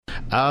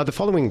The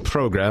following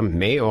program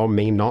may or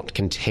may not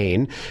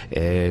contain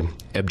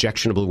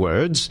objectionable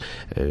words,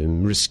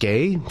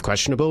 risque,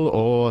 questionable,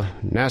 or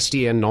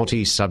nasty and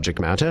naughty subject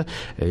matter,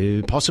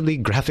 possibly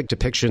graphic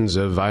depictions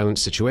of violent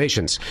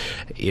situations.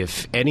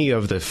 If any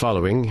of the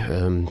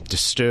following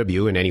disturb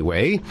you in any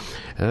way,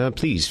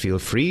 please feel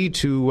free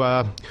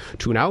to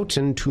tune out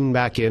and tune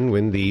back in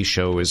when the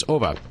show is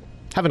over.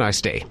 Have a nice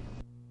day.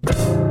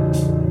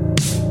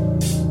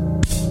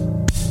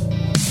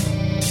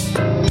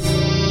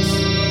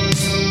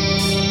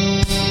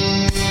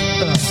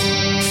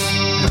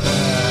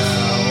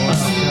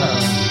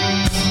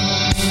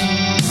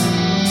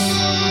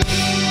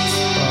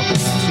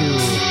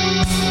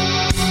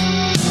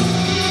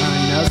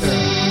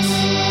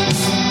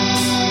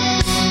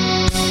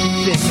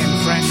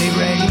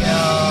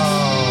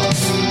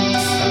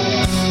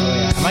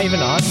 Even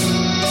on?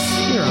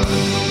 You're on. No,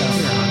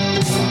 you're on.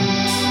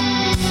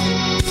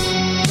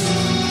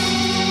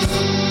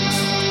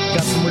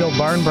 Got some real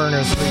barn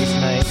burners for you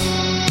tonight.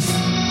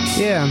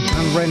 Yeah,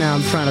 right now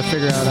I'm trying to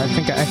figure out. I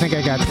think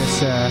I got this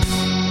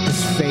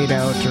fade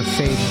out or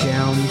fade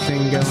down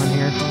thing going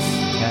here.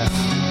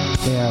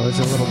 Yeah, it was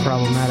a little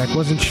problematic.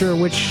 Wasn't sure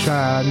which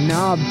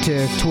knob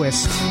to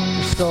twist.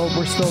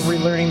 We're still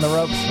relearning the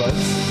ropes,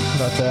 folks.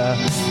 But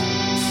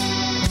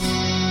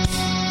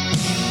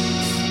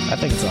I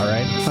think it's all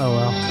right. Oh,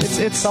 well.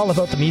 It's all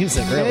about the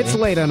music, really. It's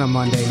late on a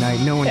Monday night.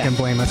 No one can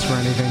blame us for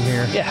anything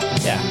here. Yeah.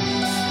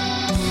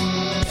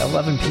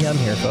 11 p.m.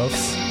 here,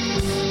 folks.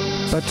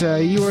 But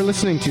you are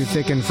listening to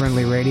Thick and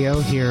Friendly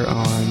Radio here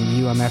on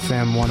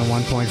UMFM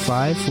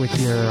 101.5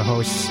 with your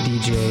hosts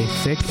DJ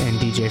Thick and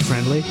DJ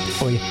Friendly.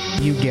 Or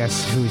you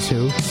guess who's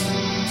who.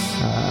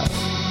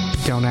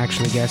 Don't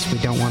actually guess. We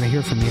don't want to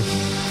hear from you.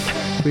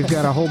 We've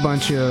got a whole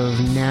bunch of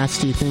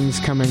nasty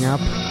things coming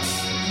up.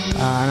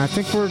 And I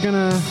think we're going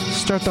to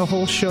start the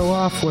whole show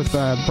off with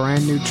a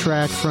brand new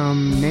track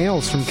from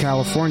Nails from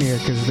California,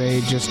 because they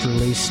just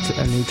released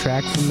a new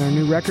track from their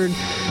new record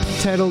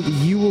titled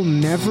You Will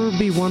Never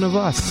Be One of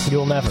Us. You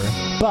will never.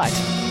 But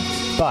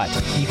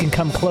you can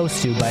come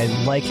close to by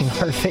liking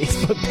our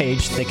Facebook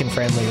page, Thick and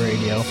Friendly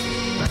Radio.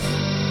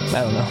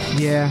 I don't know.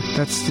 Yeah,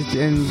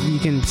 and you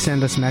can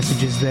send us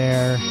messages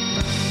there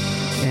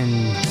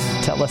and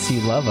tell us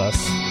you love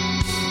us.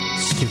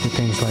 Stupid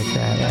things like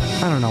that. Yeah.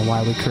 I don't know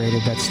why we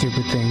created that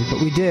stupid thing, but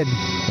we did.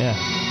 Yeah.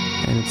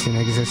 And it's in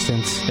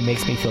existence. It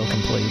makes me feel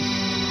complete.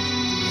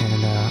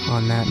 And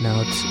on that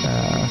note...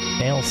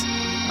 Nails.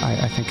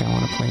 I think I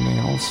want to play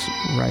Nails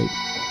right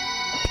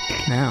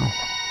now.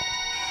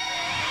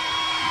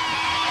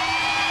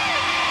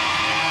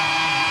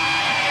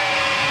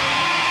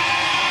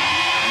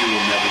 You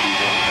will never be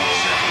one of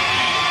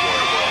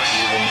us.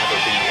 You will never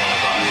be one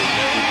of us. You will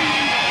never be one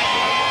of us.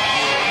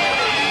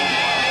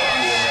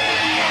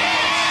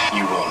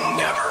 You will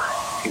never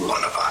be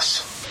one of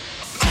us.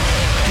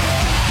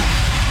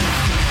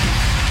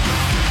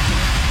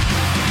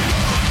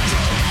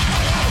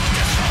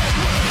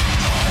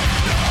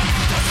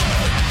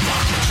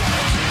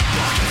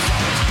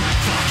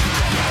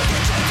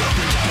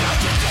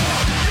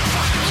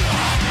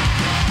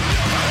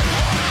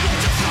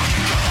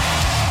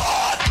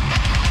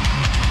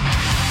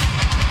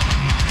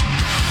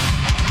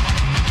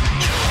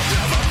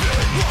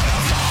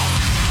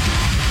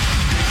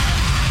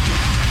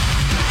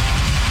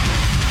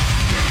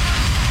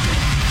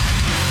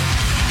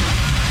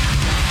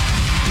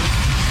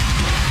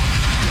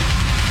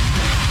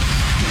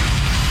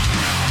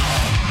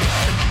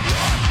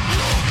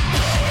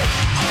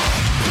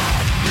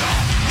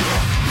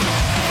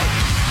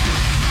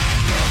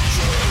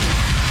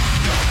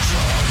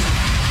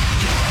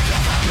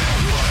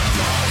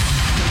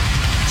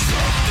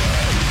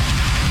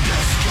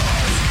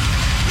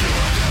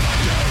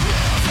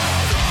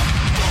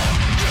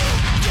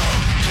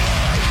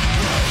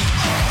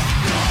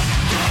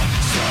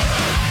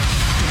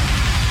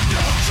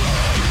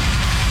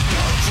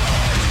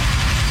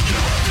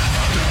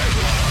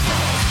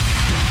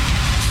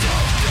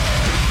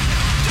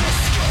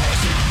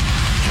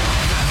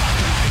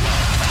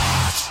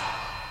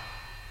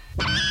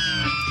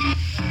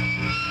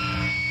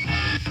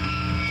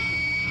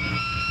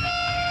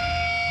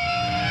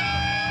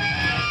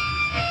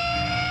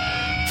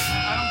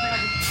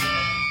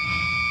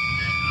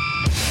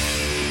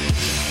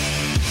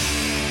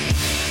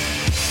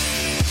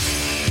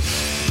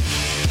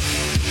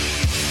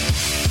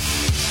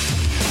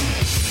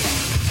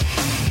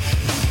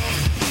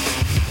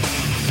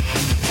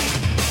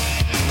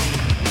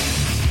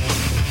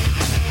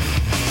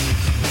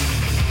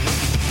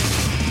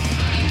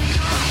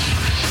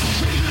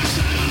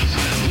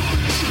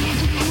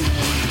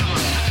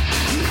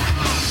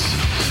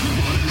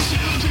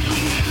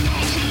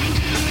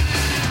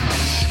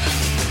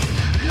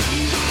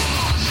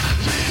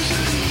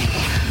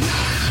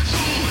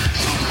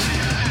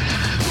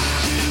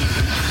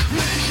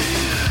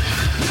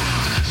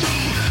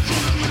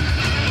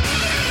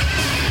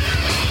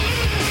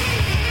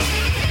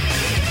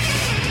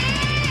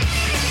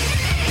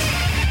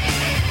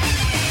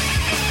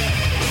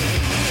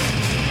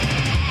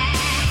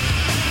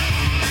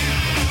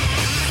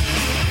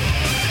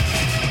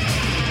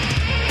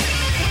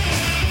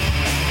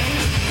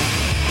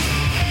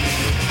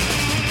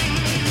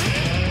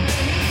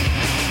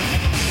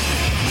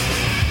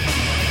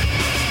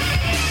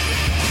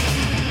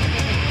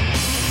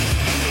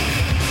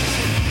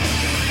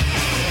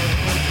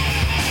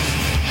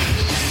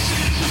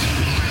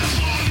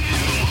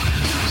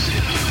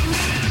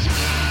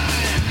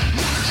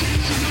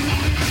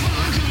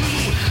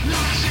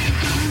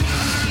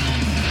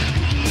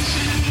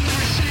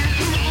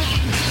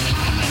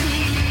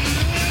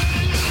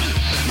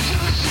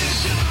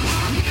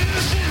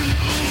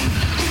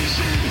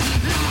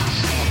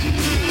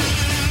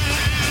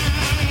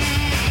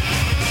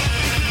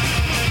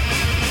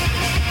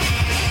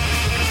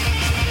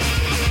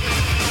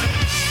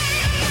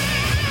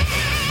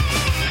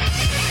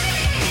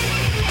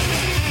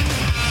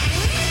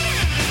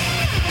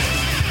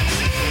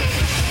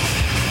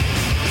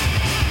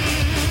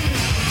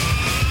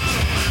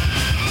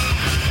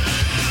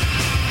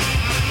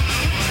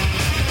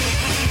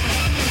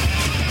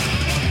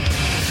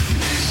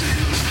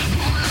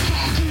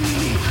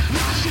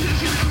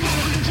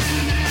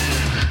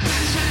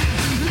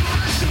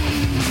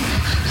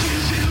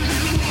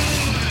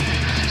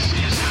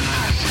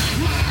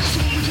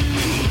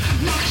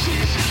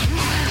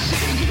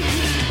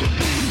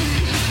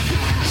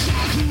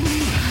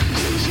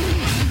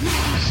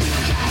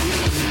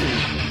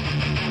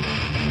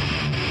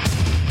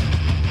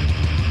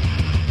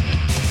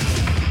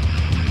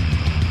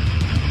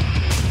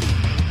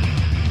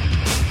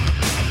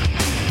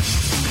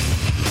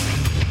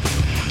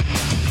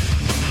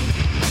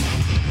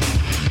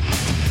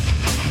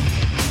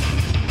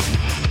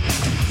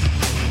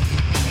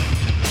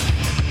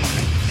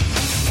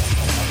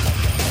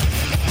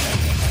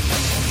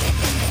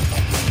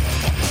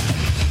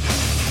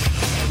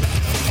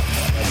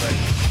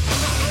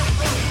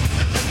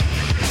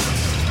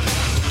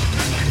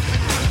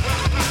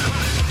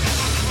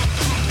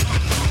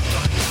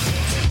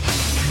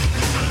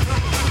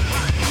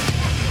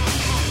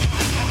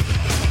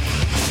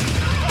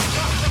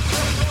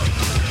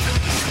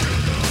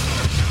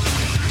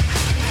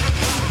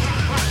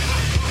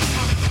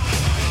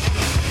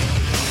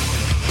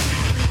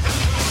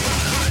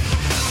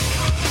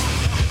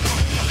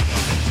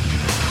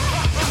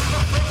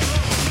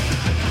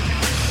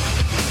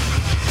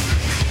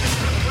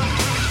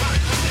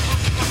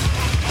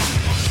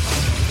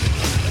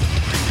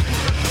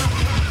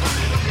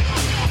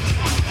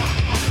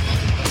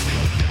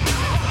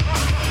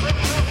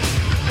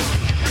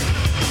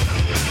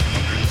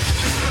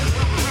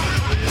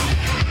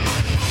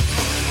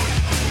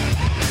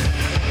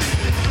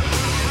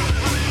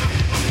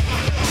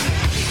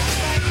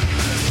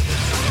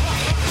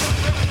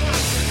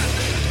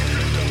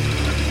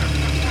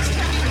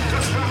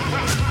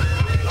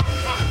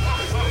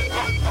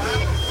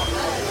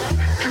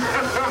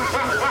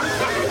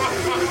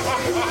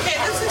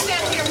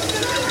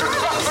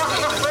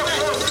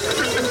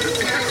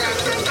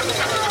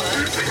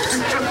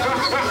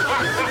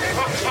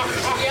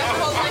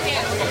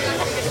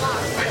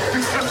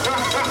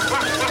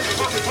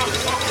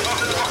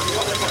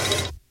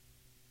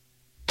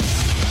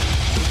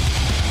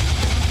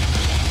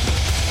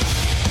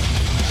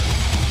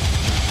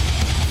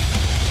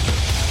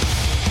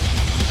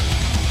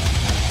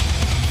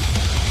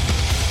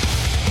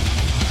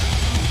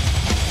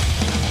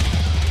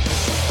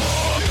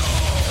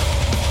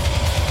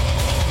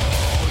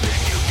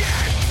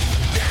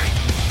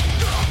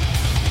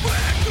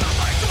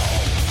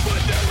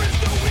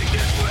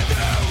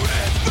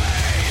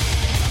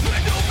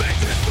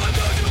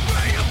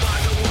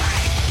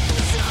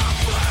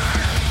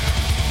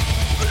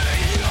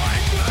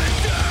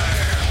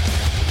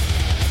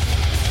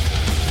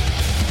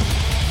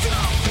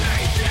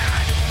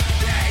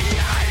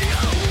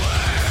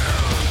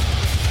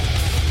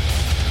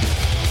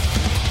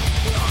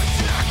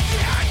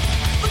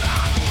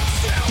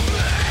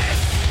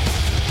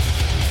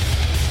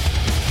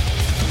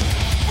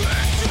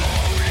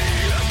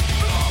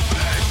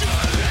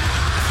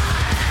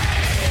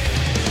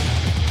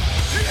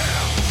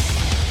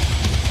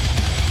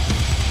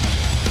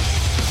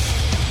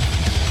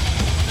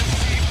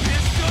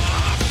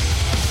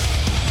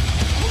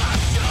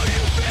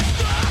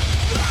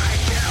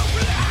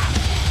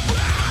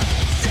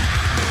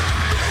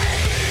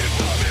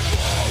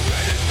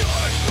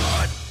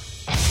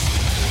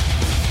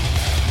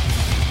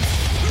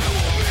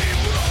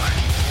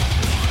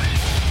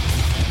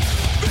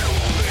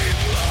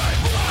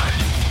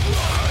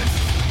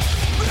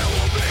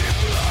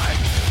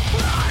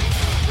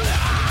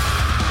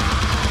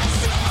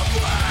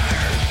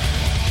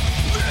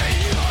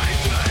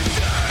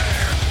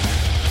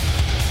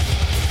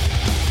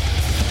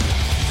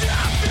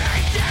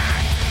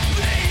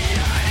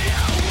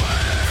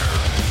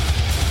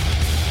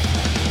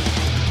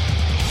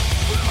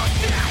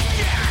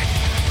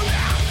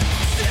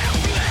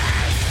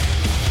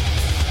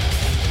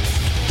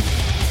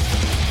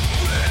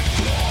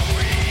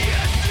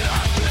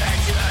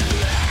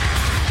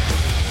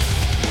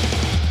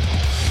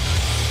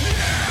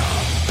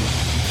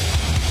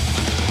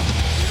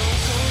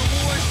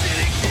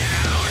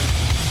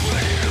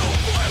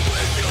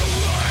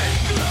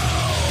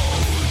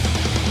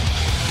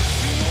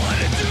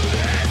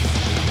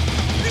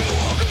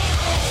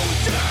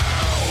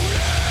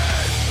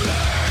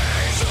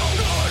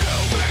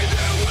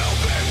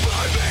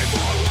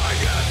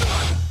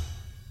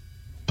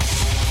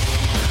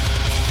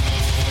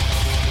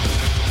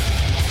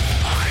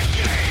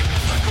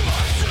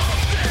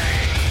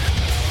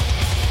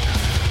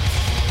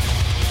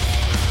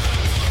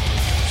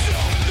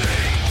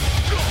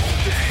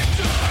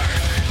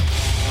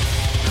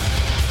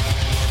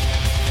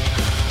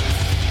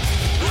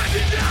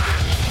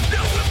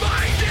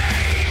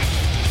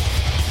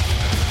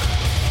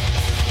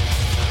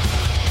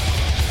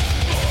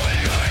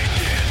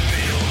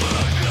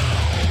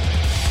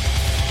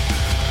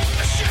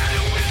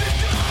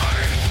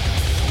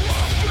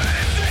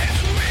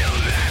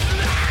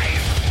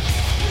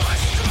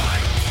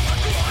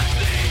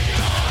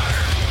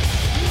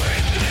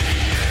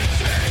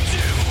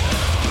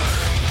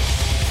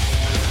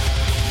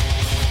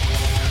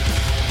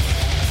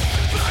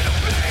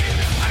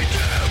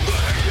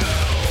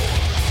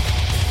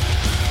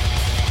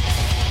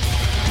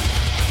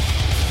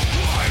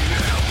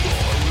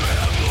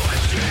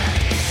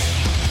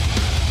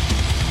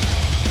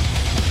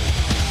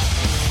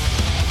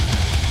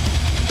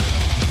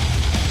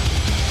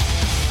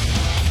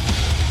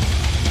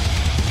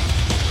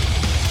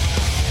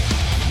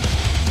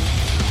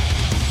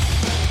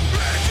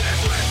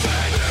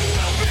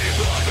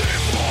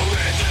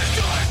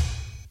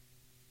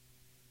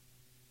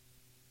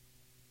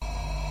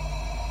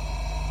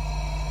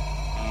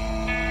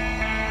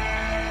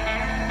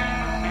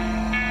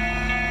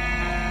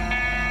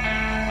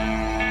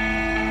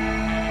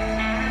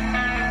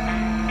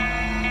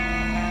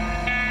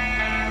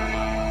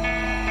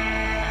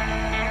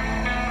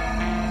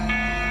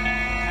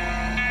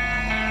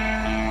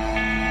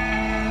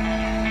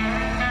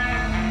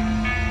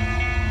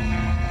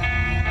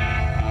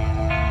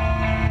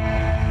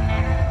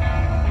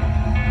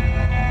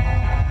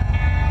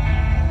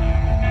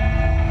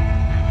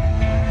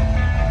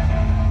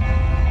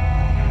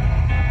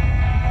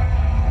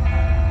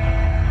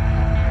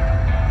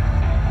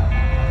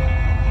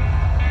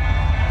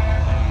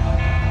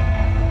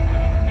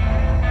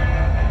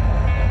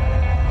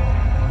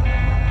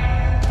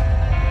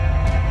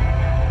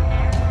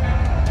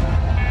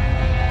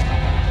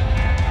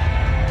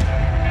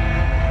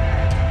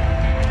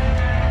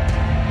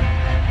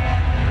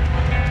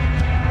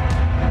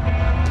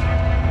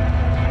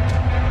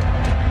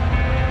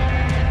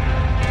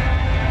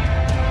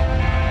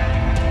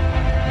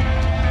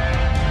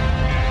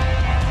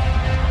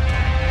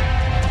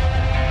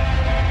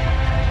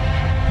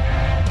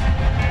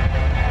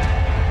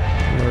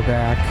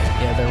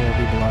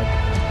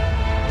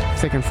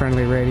 Thick and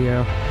Friendly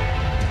Radio.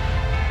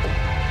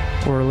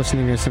 We're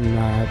listening to some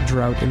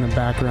Drought in the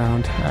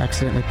background. I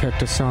accidentally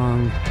picked a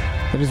song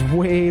that is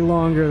way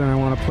longer than I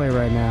want to play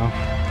right now.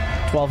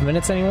 12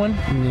 minutes, anyone?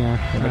 Yeah.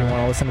 Anybody want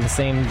to listen to the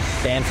same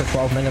band for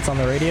 12 minutes on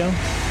the radio?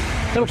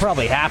 That'll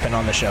probably happen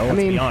on the show, let's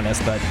be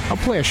honest, but... I'll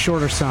play a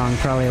shorter song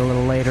probably a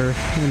little later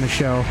in the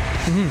show,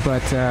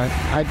 but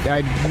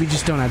we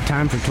just don't have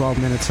time for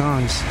 12-minute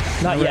songs.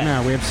 Not yet. Right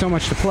now. We have so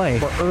much to play.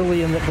 We're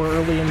early in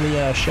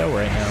the show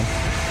right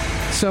now.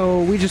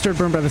 So we just heard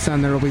Burned by the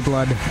Sun, There Will Be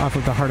Blood off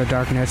of the Heart of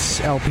Darkness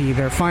LP,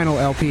 their final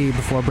LP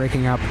before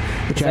breaking up,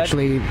 which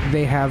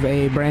they have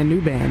a brand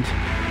new band.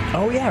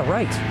 Oh, yeah,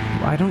 right.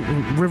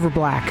 River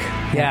Black.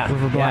 Yeah.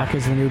 River Black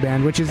is the new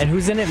band, which is... And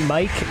who's in it?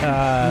 Mike,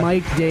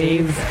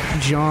 Dave,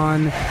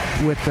 John,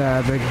 with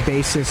the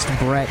bassist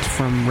Brett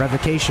from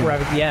Revocation.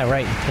 Yeah,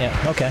 right. Yeah,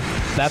 okay.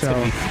 That's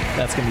gonna be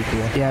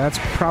cool. Yeah, that's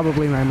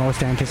probably my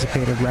most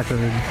anticipated record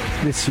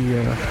this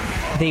year.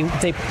 They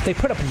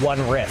put up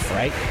one riff,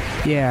 right?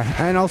 Yeah,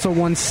 and also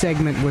one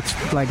segment with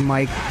like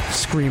Mike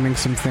screaming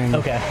something.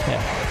 Okay,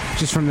 yeah.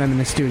 Just from them in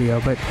the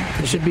studio, but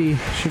it should be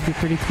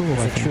pretty cool.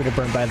 Is it true to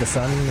Burned by the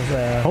Sun?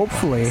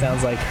 Hopefully.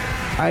 Sounds like...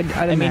 I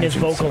mean, his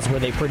vocals, were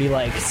they pretty,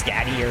 like,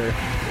 scatty or...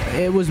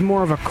 It was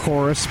more of a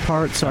chorus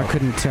part, so I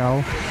couldn't tell.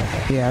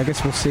 Okay. Yeah, I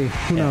guess we'll see.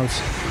 Who knows?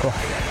 Cool.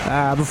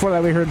 Before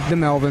that, we heard the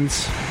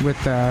Melvins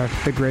with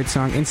the great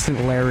song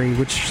Instant Larry,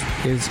 which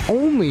is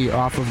only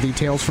off of the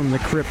Tales from the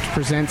Crypt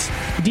Presents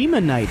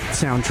Demon Night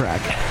soundtrack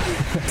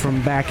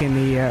from back in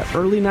the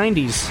early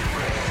 90s,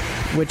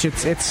 which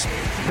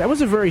that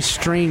was a very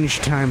strange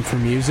time for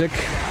music,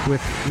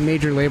 with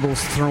major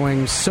labels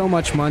throwing so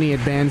much money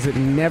at bands that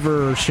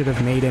never should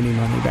have made any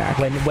money back.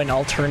 When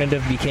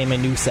alternative became a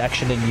new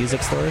section in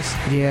music stores?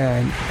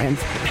 Yeah, and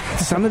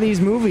some of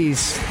these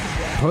movies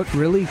put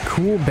really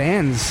cool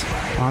bands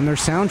on their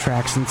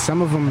soundtracks, and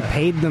some of them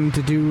paid them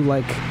to do,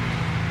 like,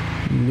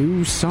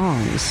 new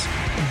songs.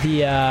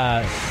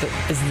 There's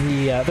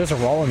a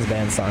Rollins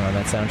Band song on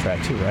that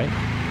soundtrack too, right?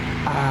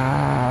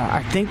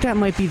 I think that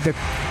might be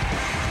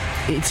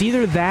it's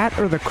either that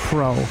or The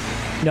Crow.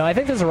 No, I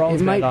think there's a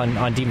Rollins Band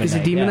on Demon Night. Is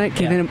it Demon Night?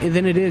 Okay, yeah.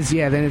 Then it is,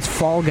 yeah. Then it's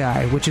Fall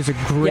Guy, which is a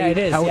great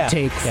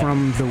outtake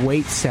from the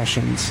Wait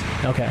sessions.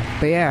 Okay.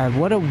 But yeah,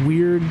 what a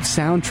weird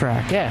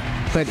soundtrack. Yeah.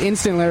 But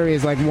Instant Larry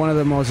is like one of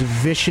the most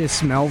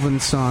vicious Melvin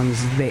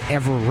songs they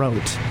ever wrote.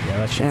 Yeah,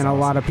 that shit's and awesome.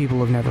 A lot of people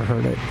have never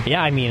heard it.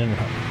 Yeah, I mean,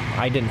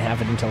 I didn't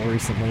have it until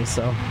recently,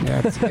 so...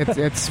 Yeah,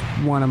 it's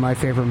one of my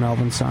favorite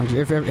Melvin songs.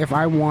 If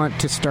I want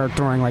to start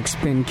throwing like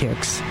spin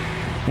kicks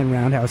and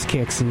roundhouse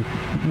kicks and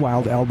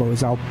wild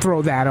elbows, I'll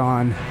throw that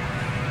on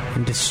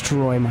and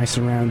destroy my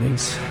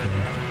surroundings.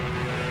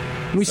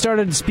 Yeah.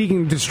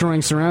 Speaking of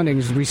destroying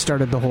surroundings, we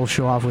started the whole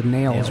show off with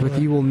Nails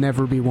with You Will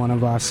Never Be One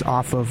of Us,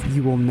 off of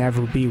You Will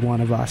Never Be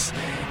One of Us,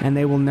 and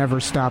they will never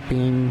stop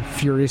being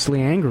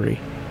furiously angry.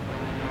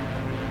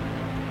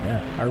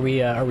 Yeah. Are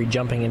we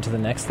jumping into the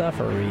next stuff?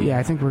 Or are we... Yeah,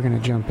 I think we're going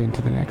to jump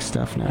into the next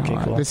stuff now. Okay,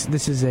 cool.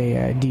 This is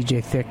a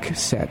DJ Thick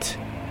set.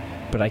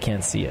 But I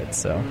can't see it,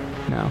 so...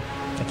 No.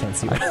 I can't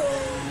see what...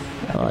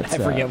 I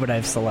forget what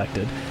I've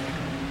selected.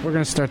 We're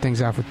going to start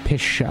things off with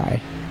Piss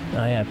Shy.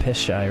 Oh, yeah, Piss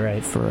Shy,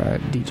 right. For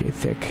DJ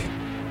Thick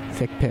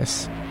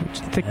Piss.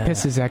 Thick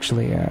Piss is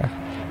actually...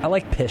 I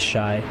like Piss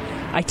Shy.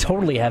 I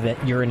totally have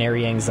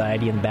urinary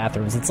anxiety in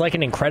bathrooms. It's like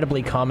an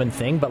incredibly common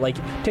thing, but like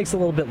it takes a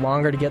little bit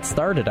longer to get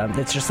started.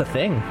 It's just a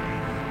thing.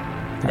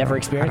 Never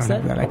experienced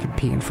that? I could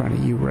pee in front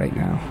of you right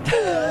now.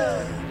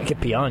 I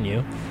could pee on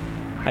you.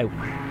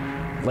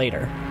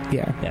 Later.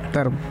 Yeah.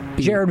 That'll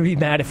be... Jared would be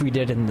mad if we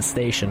did it in the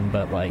station,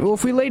 but like... Well,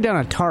 if we laid down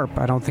a tarp,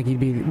 I don't think he'd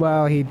be...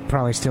 Well, he'd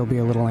probably still be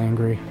a little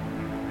angry.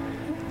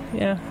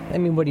 Yeah. I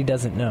mean, what he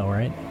doesn't know,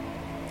 right?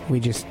 We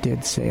just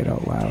did say it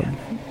out loud.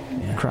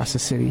 Yeah. Across the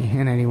city,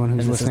 and anyone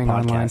who's listening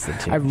online.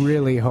 I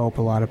really hope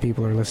a lot of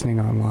people are listening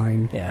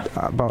online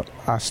about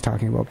us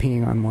talking about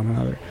peeing on one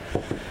another.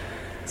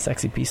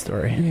 Sexy pee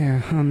story.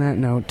 Yeah, on that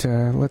note,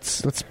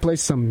 let's play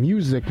some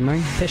music,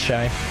 man. Piss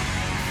Shy.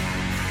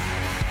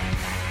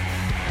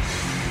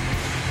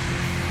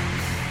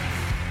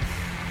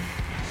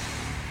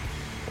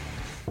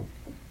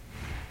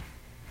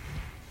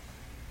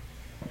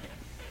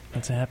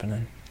 What's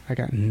happening? I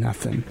got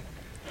nothing.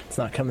 It's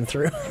not coming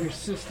through. Your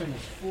system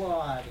is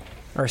flawed.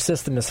 Our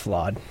system is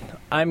flawed.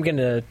 I'm going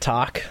to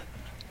talk.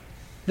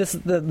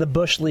 The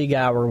Bush League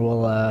hour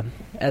will,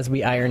 as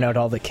we iron out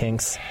all the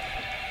kinks.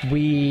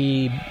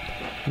 We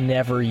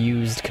never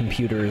used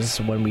computers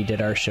when we did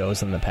our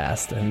shows in the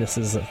past, and this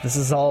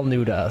is all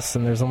new to us,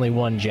 and there's only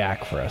one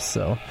jack for us,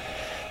 so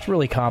it's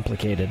really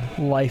complicated.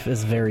 Life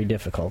is very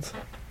difficult.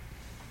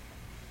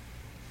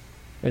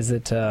 Is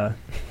it,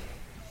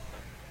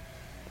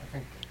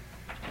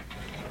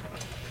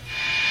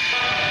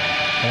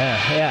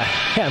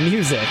 Yeah,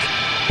 music.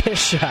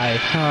 Piss Shy.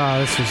 Oh,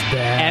 this was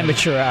bad.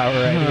 Amateur hour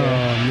right here.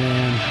 Oh,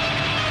 man.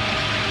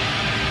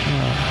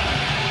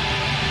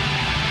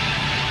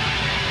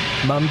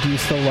 Oh. Mom, do you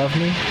still love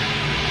me?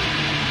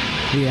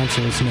 The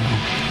answer is no.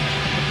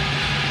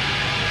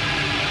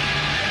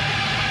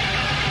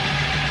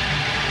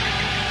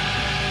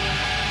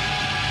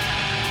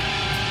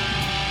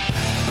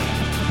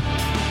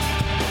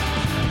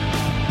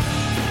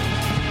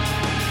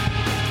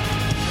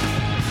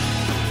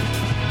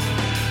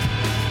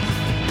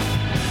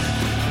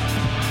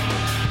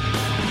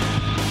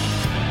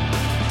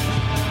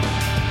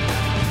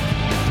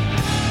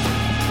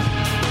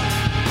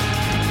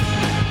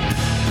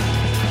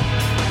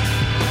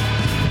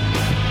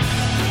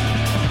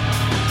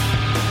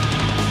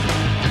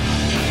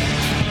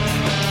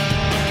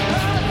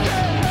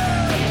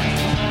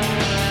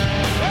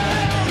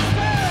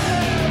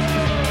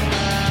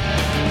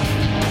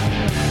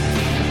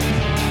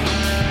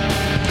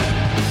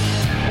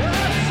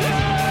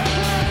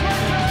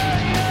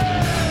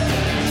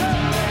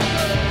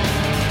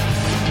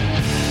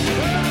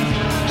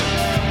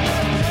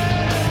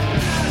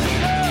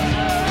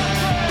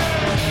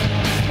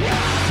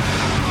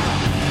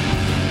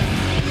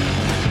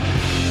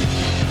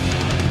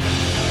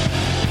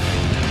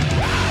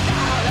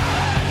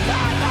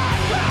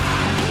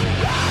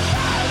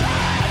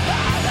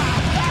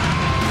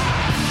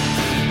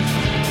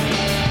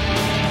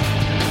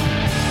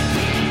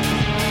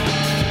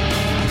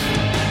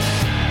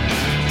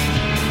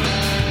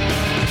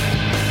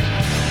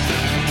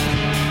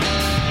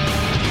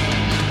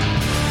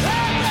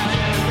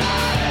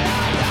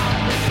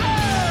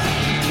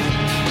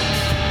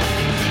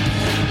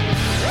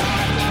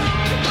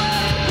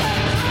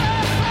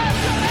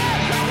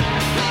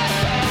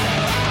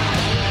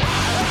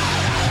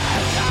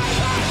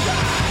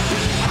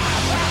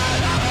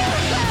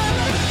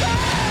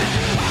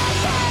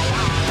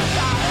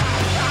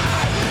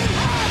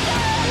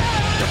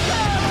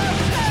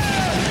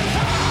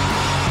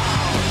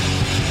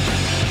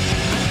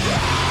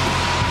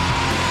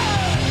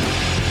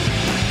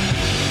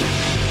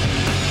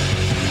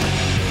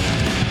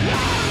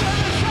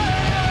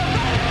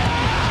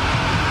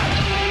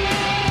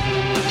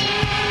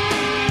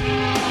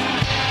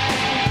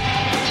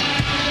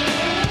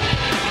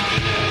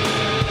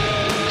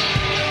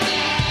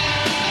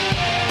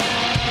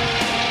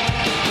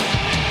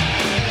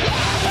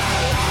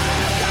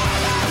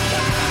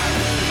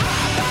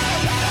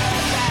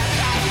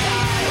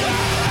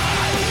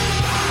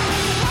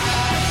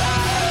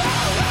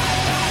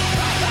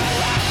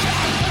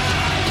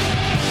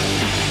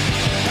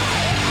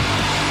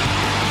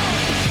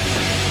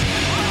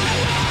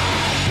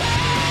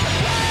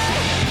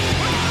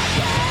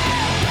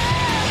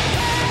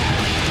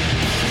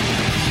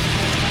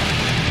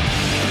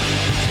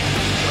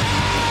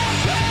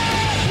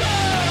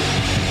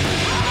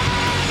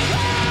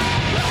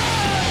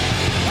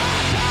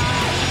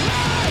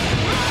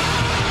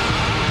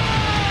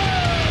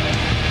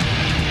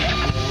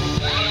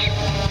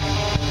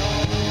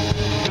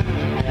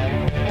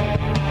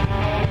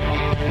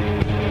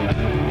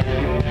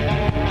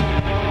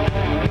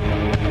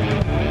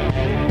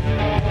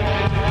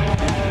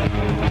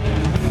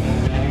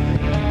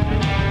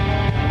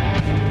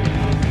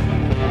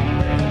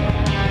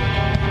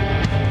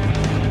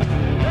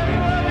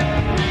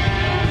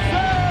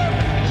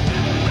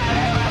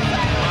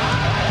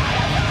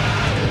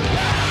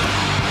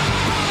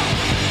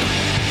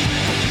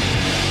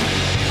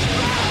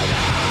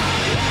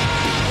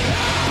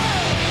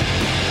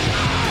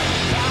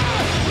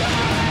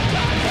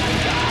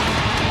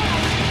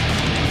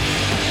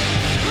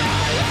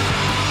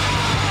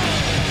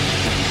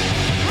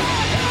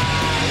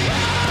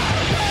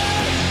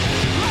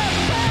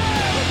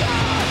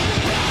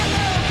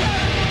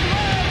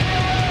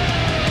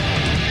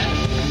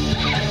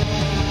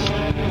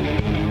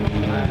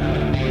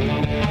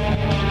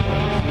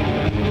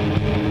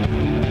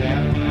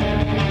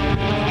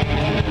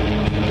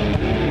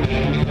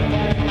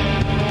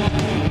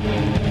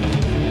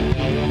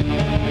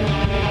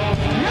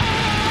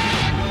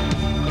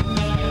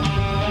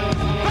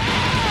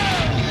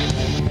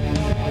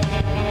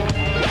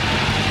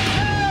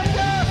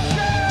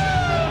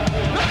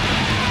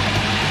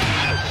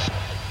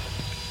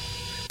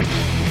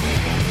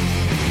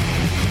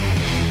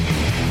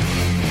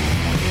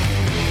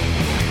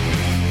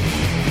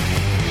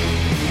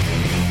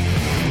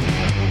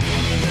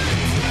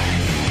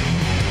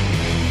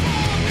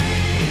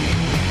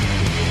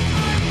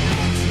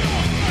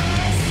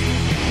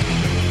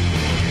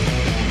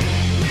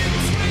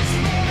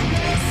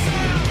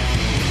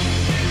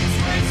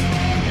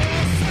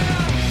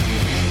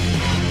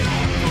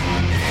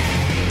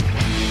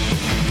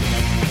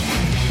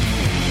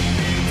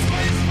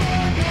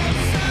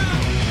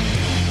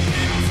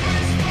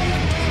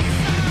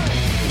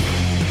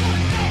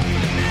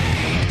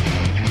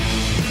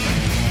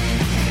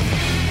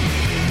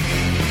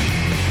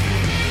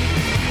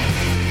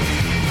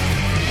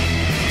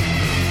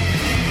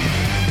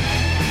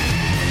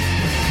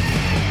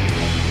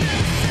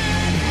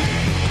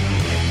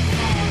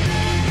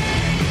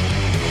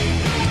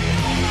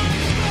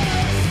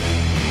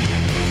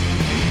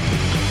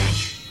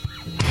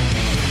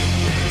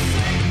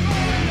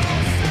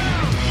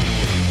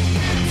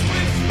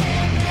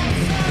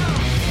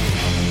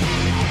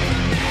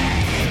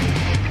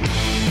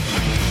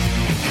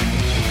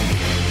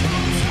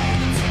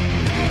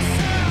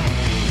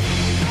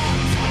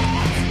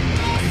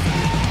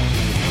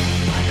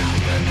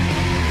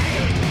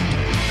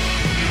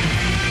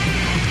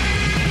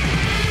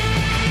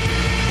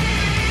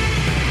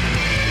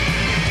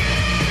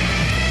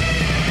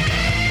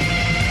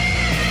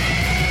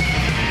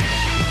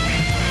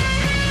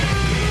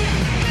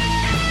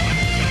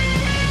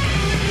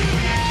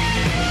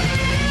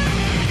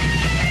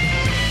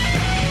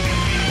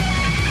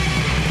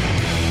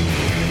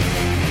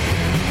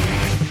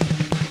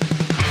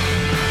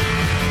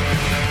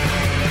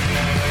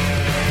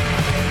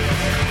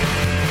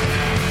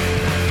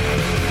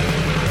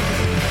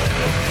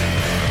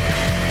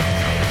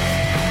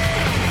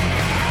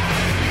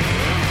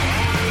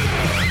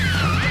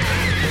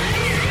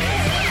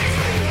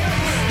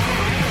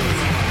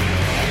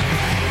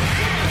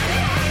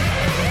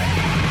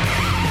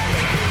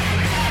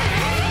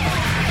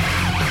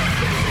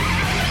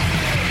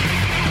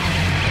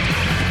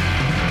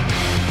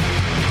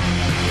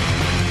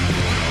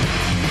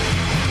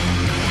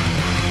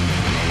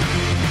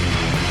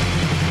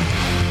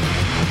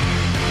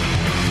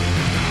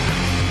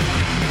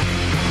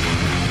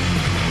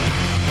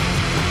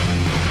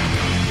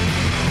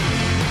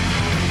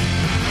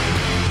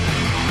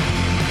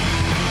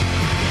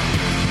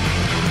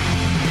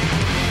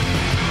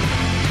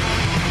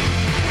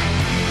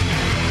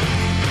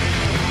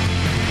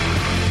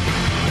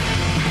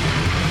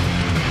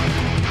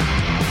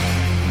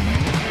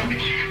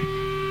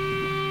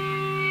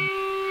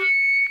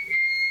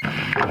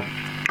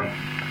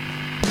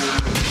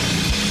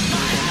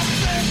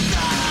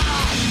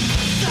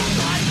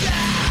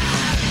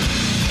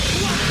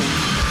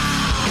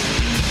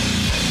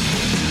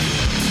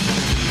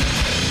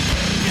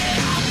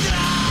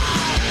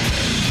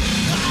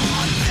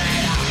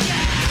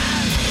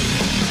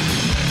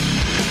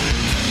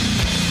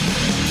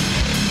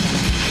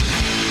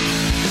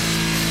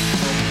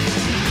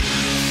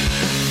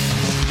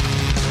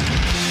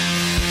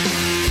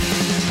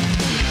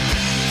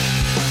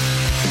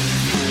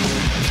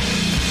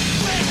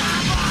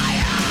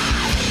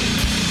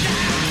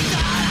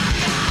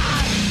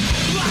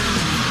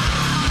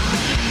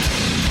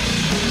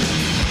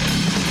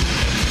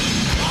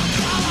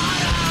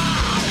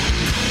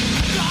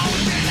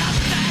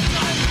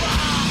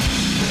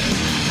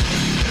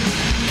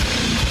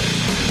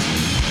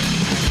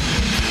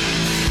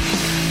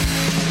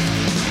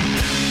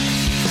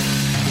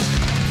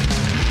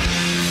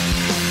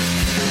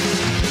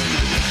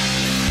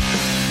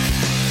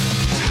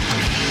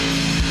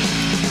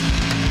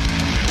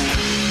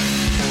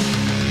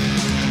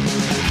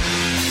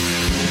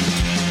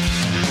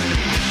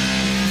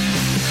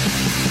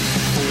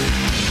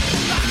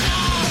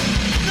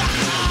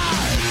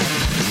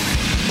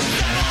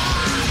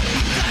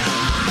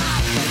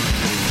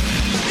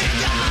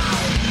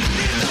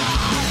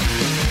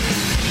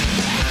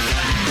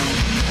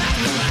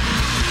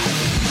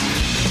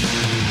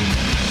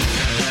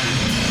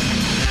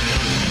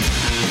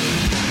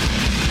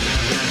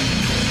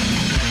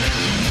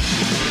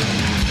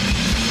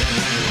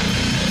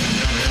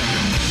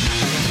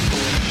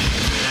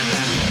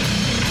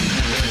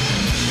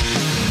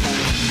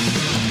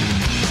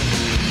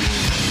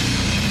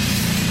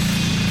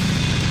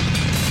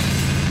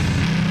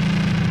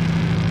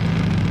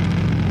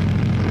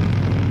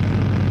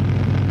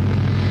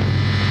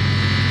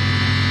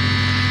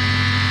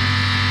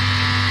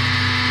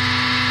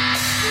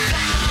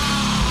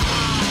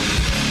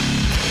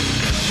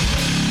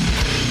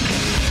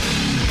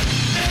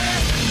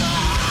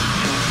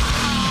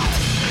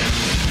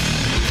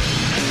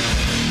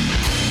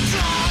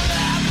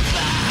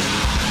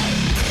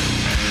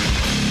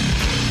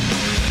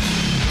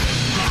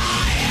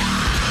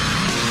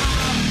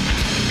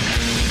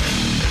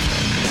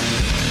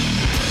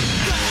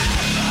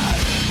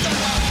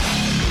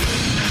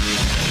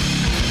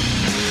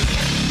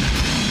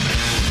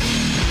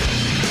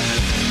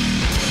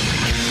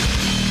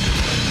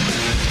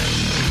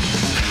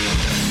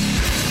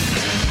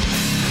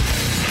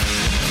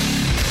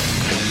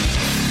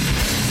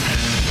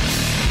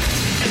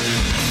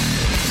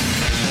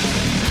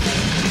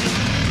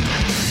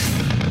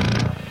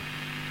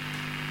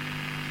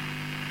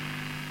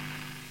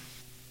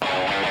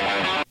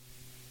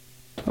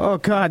 Oh,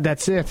 God,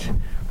 that's it.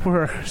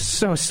 We're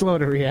so slow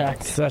to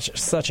react.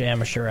 Such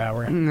amateur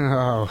hour.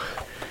 No.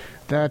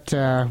 That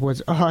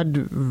was Odd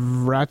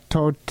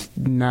Ratot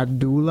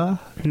Nadula?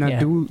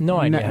 No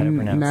idea how to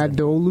pronounce it.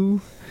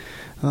 Nadolu?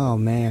 Oh,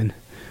 man.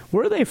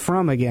 Where are they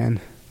from again?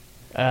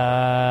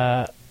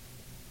 Well,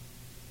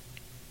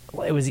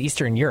 it was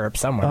Eastern Europe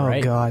somewhere,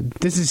 right? Oh, God.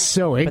 This is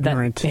so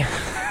ignorant.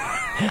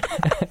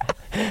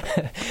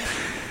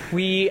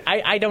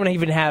 I don't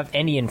even have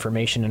any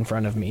information in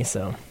front of me,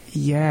 so...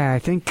 Yeah, I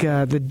think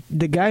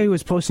the guy who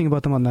was posting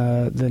about them on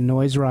the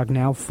Noise Rock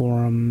Now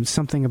forum,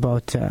 something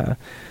about the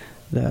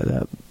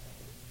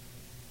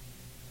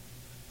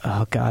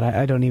oh God,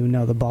 I don't even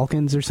know, the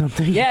Balkans or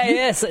something.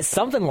 Yeah,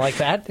 something like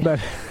that. But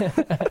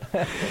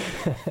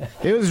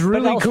it was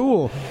really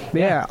cool.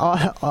 Yeah,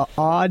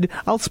 odd.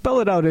 I'll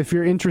spell it out if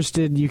you're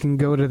interested. You can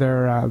go to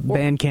their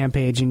Bandcamp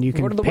page and you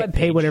can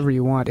pay whatever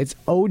you want. It's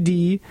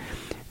OD.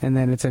 And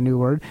then it's a new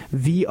word,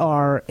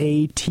 VRATOT.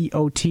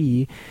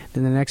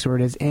 Then the next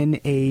word is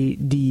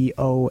NADOLU.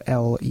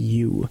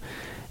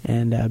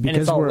 And because and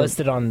it's all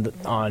listed on the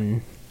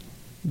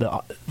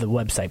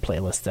website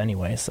playlist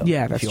anyway. So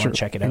yeah, that's if you true. Want to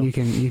check it out, and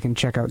you can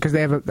check out because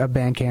they have a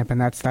Bandcamp, and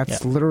that's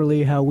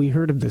literally how we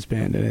heard of this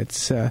band. And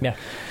it's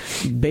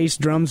bass,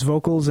 drums,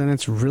 vocals, and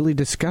it's really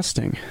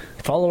disgusting.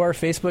 Follow our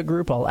Facebook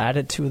group. I'll add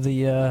it to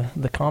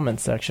the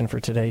comments section for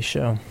today's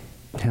show.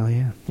 Hell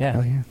yeah.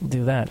 Hell yeah.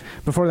 Do that.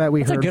 Before that,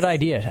 That's a good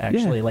idea,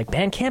 actually. Yeah. Like,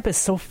 Bandcamp is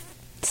so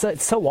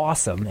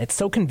awesome. It's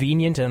so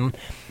convenient, and,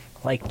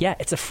 like, yeah,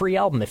 it's a free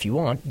album if you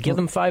want. Give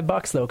them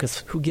 $5, though, because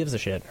who gives a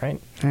shit, right?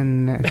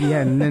 And,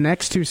 and the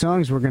next two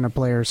songs we're going to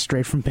play are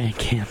straight from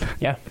Bandcamp.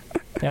 Yeah.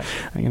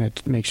 I'm going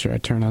to make sure I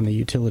turn on the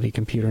utility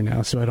computer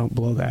now so I don't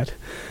blow that.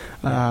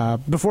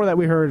 Before that,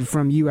 we heard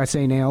from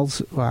USA Nails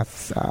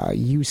with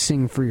You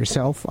Sing For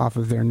Yourself off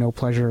of their No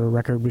Pleasure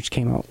record, which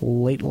came out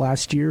late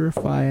last year, if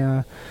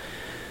I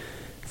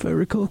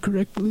recall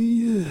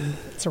correctly.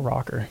 It's a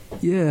rocker.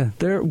 Yeah.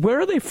 Where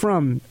are they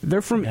from?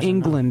 They're from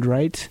England,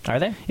 right? Are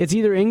they? It's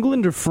either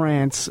England or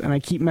France, and I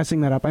keep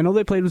messing that up. I know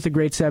they played with the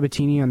Great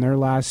Sabatini on their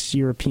last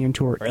European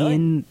tour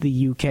in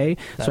the UK,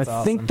 so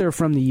I think they're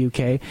from the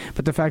UK,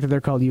 but the fact that they're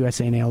called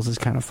USA Nails is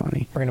kind of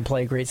funny. We're going to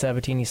play a Great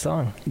Sabatini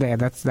song. Yeah,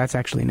 that's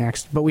actually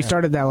next. But we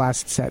started that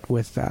last set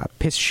with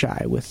Piss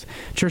Shy, with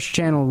Church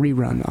Channel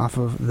Rerun off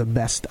of the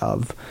Best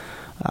Of,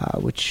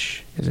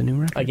 which is a new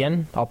record.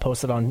 Again, I'll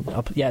post it on...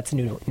 it's a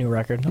new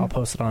record. Yeah. I'll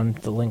post it on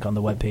the link on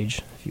the webpage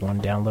if you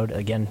want to download it.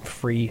 Again,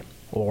 free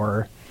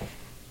or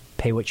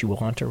pay what you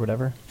want or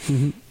whatever.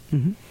 Mm-hmm.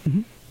 Mm-hmm.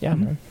 Mm-hmm. Yeah,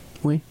 man.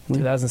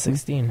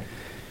 2016.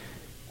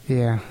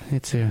 Yeah,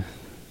 it's a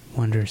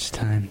wondrous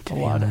time. A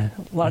lot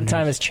of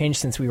time has changed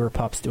since we were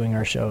pups doing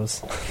our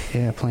shows.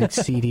 Yeah, playing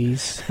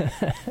CDs.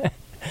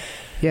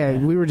 Yeah,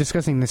 we were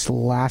discussing this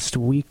last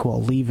week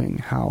while leaving,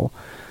 how...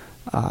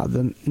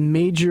 the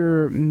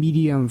major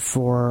medium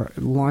for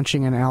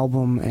launching an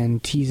album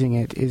and teasing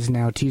it is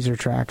now teaser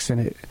tracks,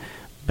 and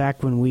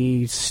back when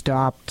we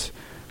stopped,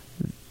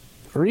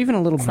 or even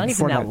a little before that. It's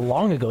not even that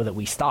long ago that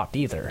we stopped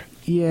either.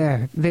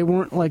 Yeah, they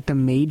weren't like the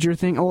major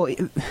thing.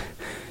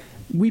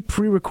 We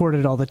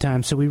pre-recorded all the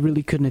time, so we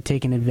really couldn't have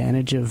taken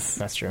advantage of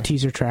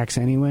teaser tracks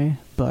anyway,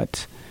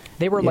 but...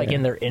 They were like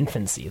in their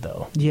infancy,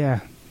 though. Yeah.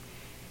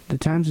 The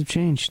times have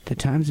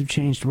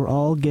changed. We're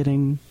all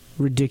getting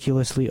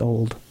ridiculously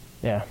old.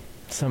 Yeah,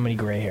 so many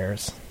gray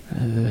hairs.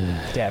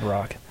 Dad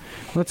rock.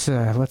 Let's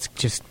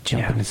just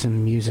jump into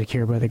some music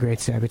here by the Great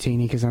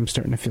Sabatini, because I'm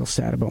starting to feel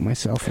sad about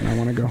myself and I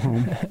want to go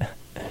home.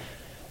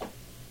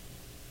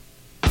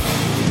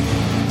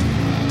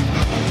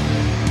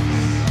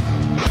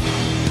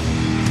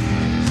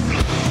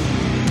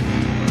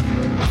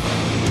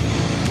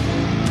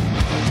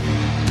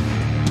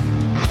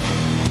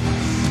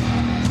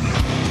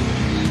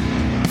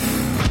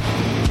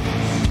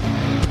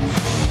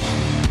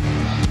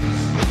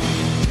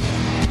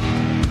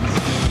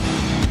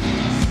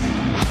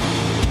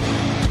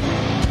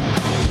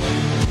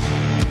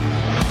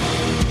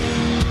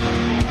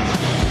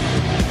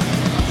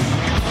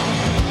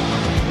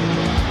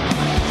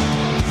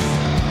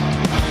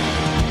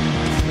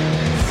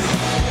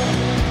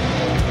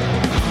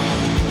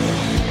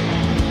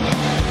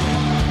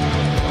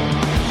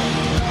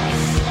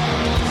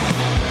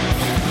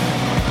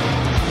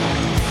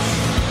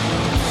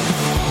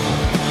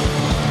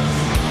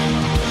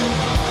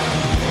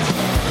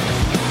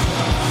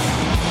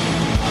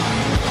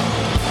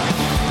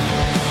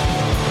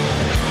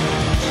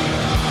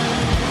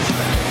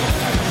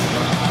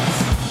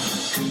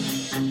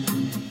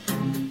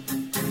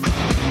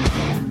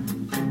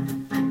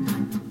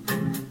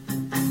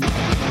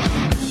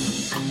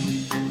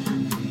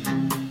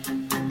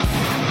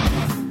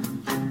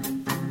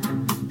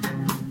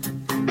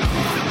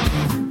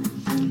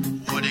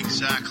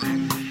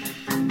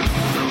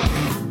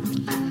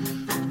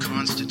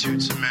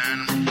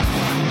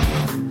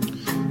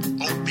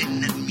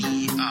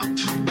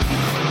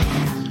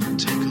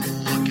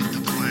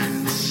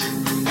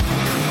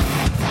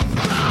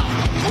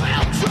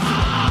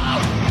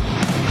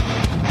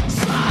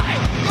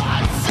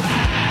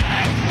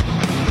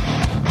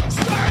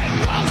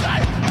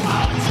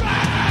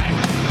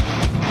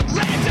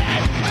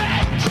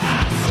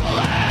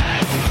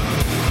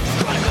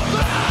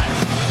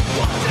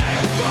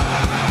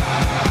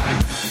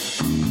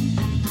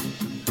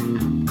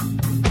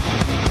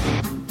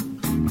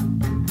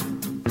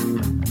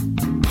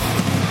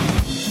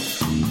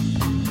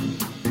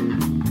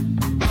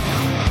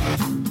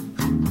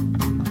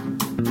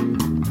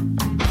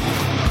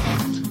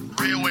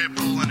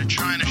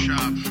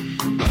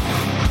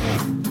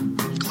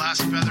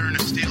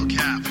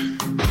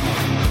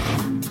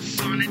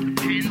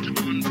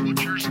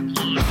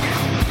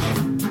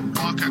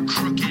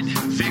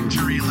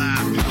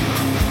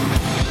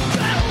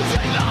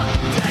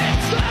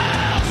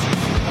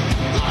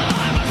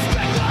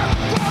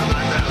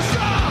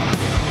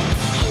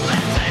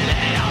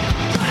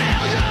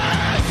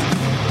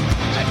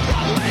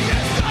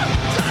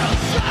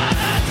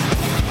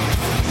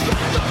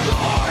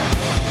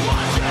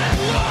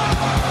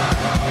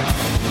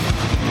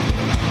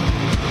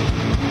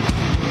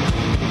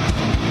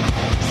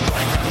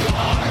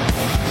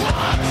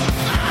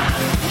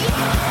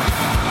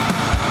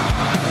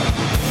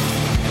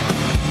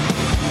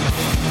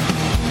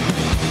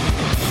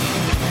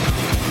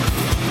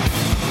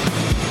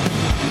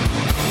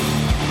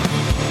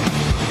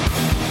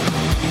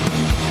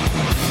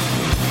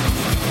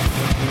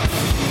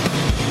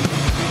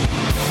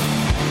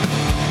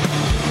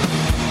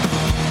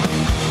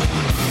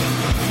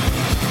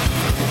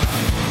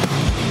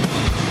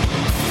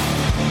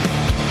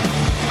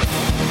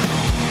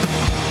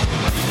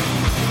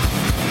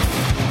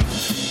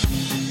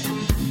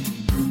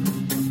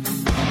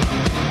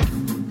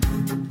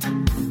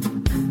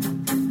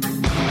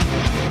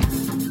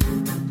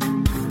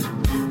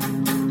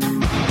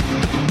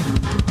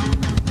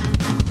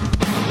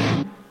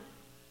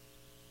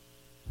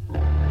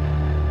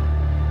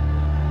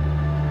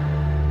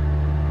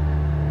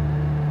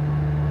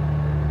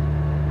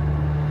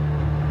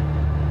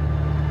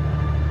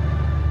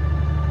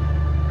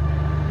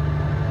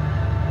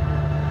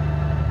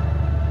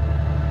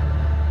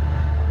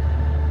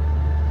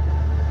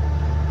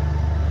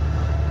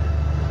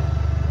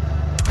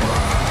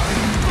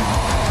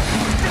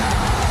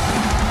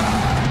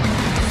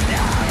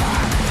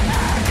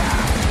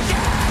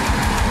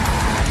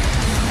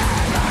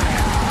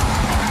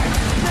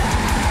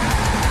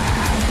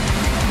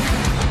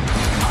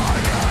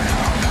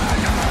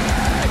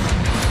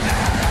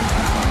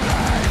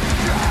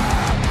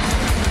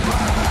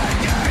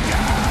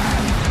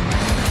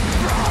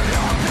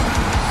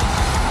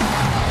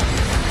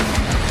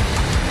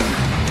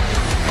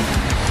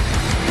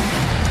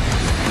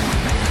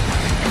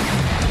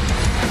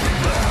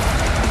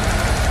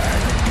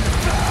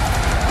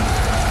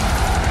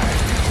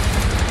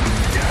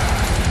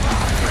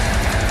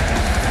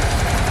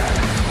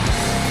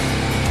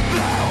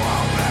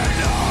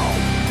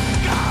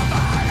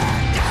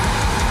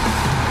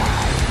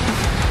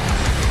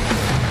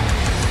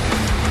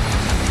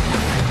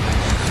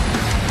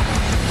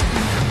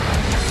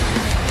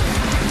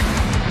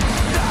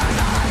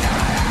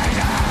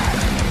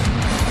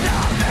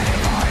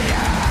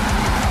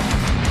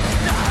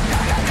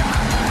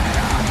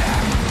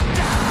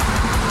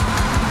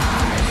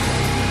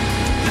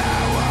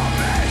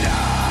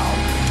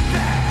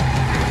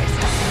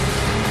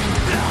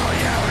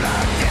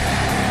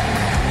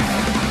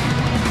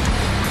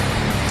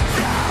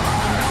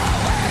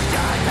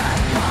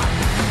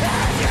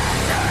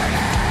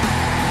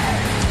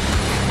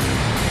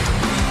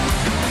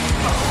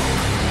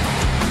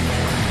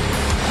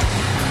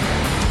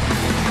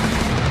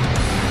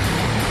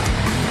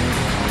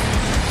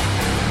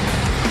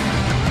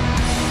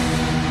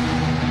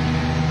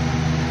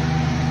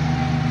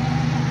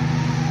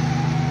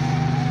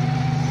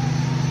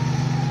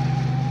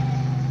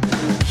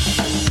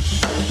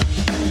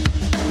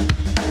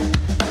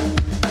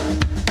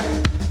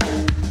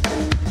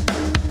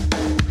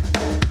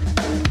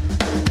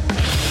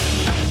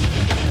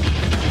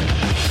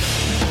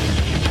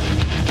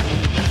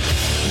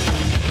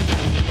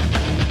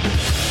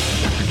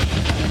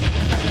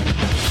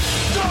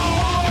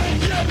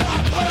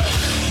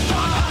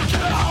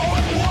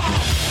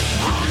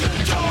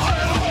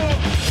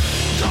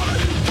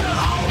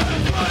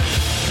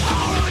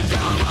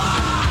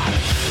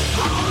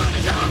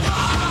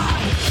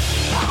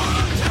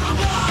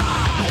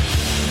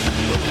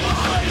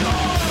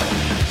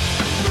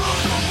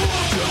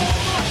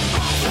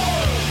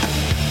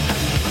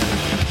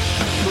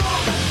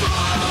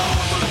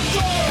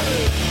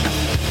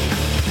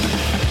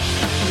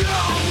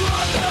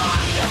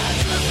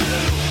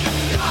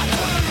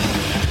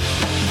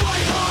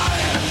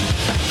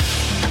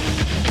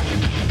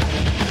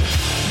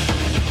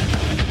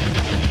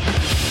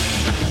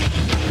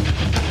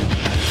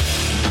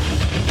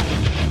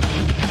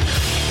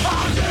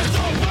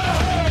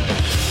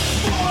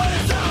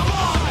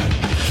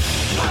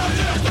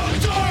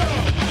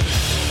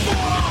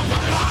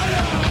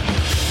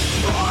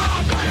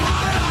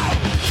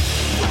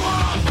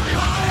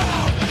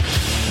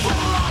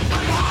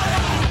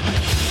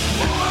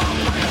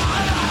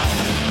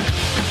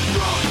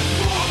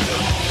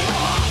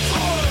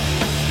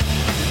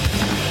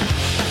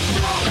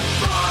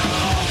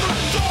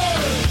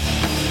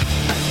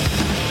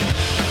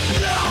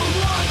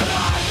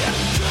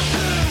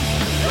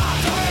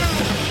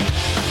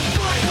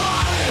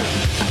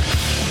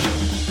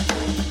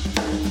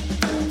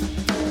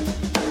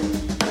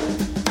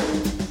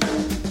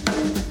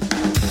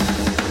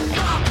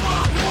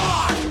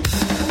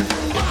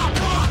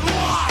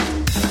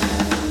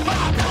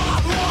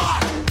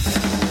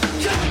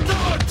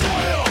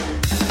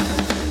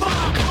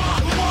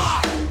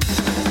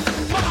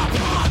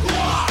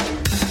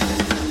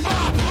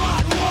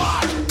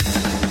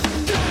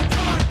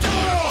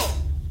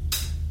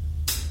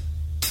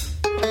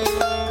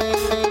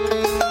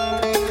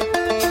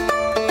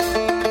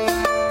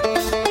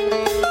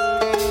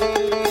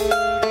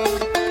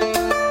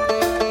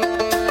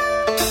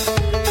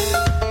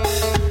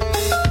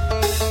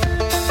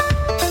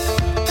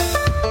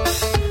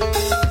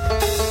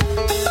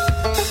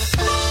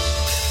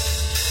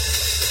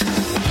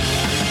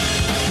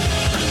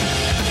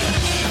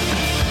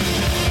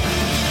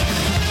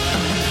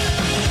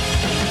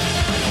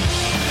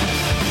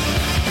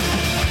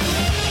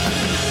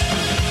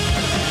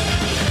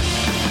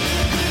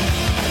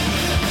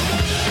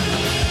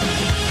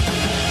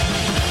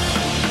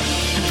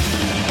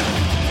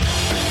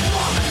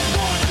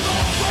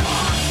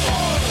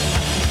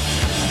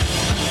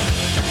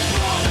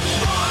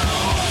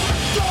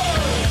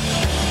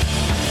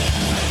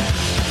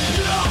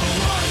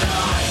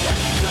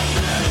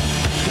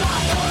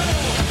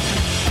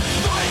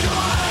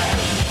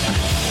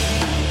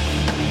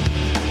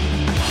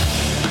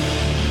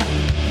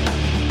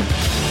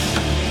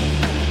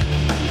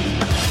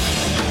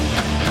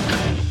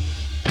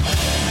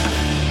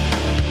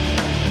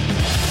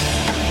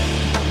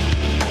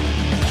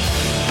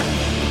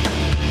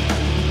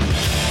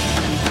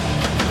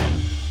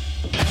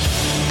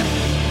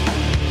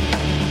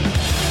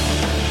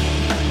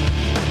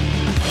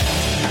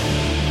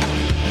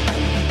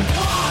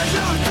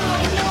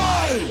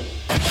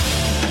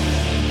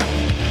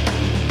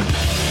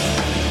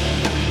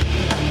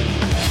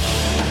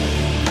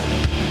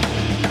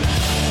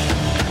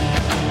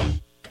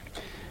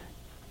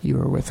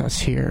 with us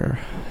here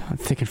on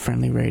Thick and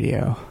Friendly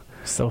Radio.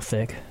 So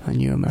thick. On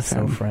UMFM.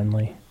 So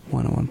friendly.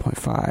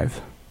 101.5.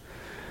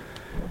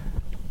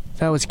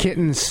 That was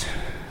Kittens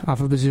off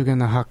of Bazooka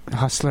and the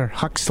Huxler.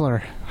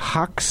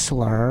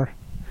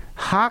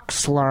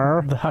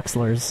 The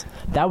Huxlers.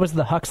 That was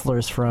the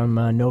Huxlers from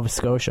Nova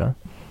Scotia.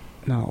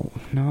 No.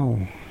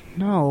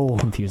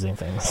 Confusing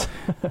things.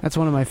 That's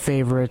one of my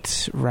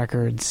favorite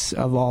records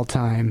of all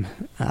time,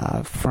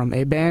 from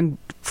a band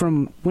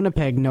from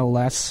Winnipeg, no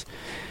less.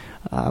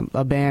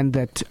 A band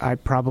that I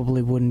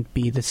probably wouldn't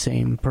be the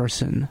same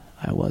person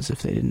I was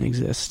if they didn't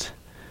exist.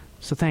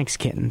 So thanks,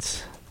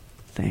 Kittens.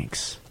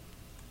 Thanks.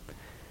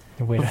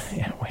 Way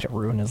to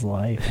ruin his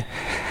life.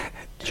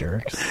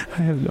 Jerks.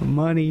 I have no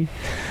money.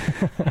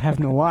 I have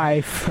no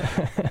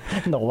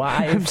wife. No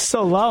wife. I'm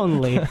so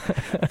lonely.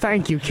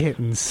 Thank you,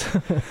 Kittens.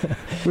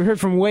 We heard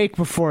from Wake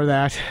before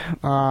that,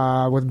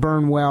 with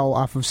Burn Well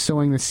off of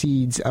Sowing the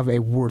Seeds of a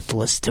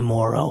Worthless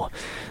Tomorrow.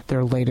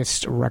 Their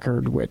latest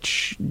record,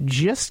 which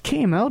just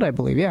came out, I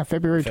believe. Yeah,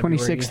 February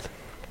 26th.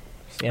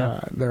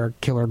 Yeah. They're a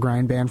killer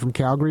grind band from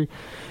Calgary.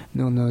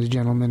 Known those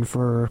gentlemen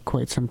for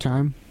quite some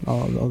time.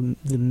 All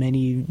the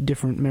many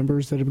different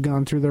members that have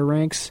gone through their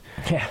ranks.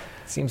 Yeah.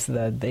 Seems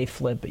that they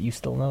flip, but you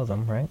still know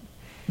them, right?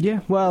 Yeah,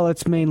 well,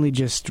 it's mainly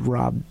just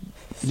Rob.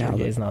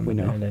 Sergey's not in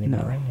the band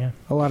anymore, right? Yeah.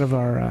 A lot of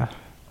our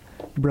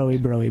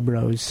broy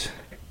bros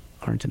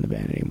aren't in the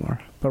band anymore,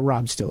 but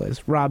Rob still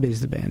is. Rob is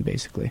the band,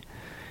 basically.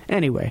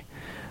 Anyway,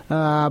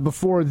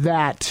 before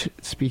that,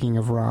 speaking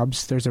of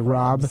Robs, there's a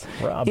Rob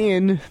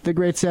in The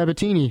Great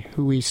Sabatini,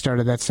 who we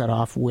started that set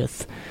off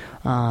with.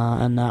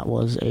 And that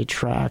was a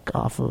track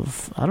off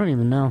of, I don't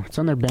even know. It's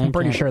on their Bandcamp. I'm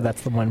pretty sure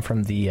that's the one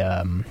from the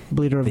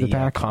Bleeder of the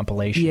Pack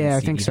compilation. Yeah, I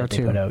CD think so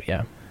too. Put out,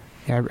 yeah.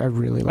 Yeah, I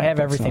really like. I have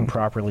that everything song.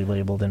 properly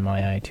labeled in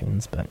my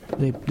iTunes, but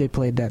they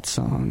played that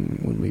song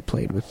when we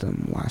played with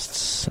them last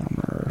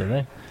summer. Did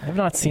they? I have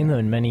not seen them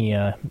in many.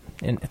 And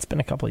it's been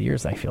a couple of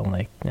years. I feel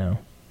like now.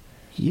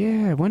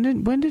 Yeah, when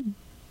did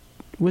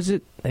was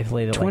it? They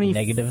played it like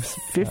negatives.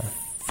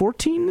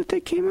 14 that they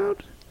came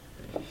out.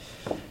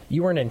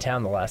 You weren't in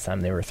town the last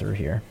time they were through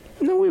here.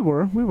 No, we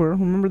were.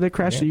 Remember they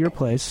crashed at your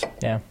place.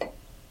 Yeah.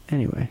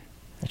 Anyway.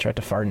 I tried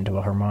to fart into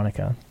a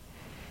harmonica.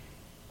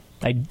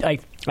 I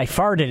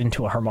farted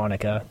into a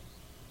harmonica.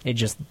 It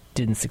just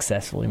didn't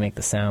successfully make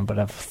the sound, but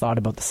I've thought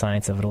about the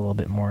science of it a little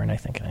bit more, and I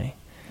think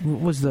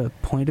What was the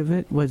point of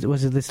it?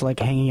 Was it this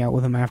like hanging out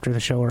with them after the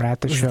show or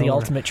at the show? It was the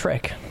ultimate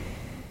trick.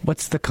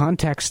 What's the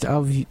context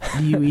of you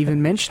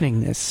even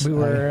mentioning this? We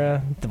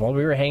were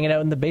we were hanging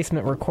out in the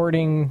basement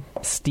recording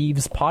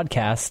Steve's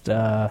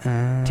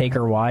podcast, Take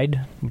Her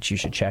Wide, which you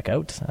should check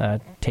out.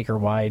 Take Her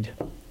Wide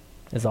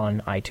is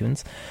on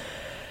iTunes.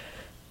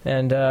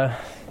 And,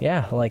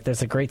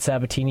 there's a Great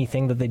Sabatini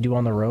thing that they do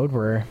on the road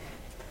where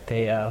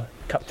they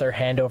cup their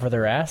hand over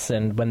their ass,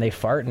 and when they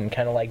fart and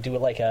kind of like do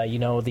it like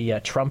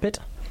the trumpet,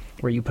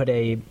 where you put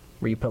a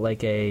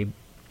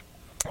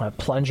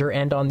plunger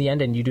end on the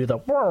end and you do the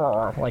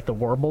like the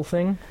warble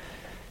thing.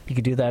 You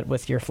could do that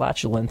with your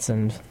flatulence,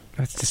 and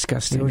that's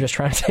disgusting. We were just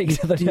trying to take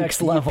it to the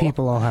next level.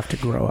 People all have to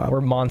grow up.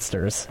 We're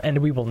monsters, and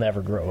we will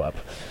never grow up.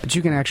 But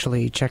you can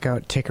actually check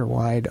out Take Her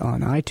Wide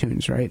on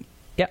iTunes, right?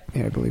 Yep.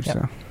 Yeah, I believe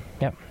so.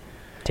 Yep.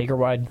 Take Her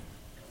Wide.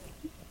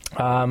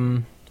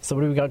 So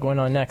what do we got going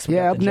on next?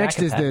 Up next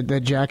is the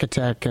Jack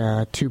Attack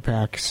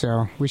 2-pack,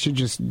 so we should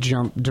just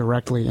jump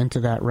directly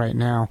into that right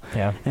now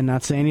and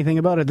not say anything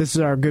about it. This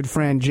is our good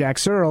friend Jack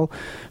Searle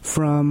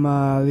from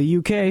the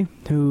UK,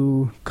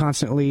 who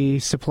constantly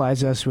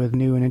supplies us with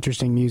new and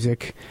interesting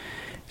music.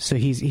 So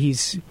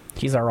he's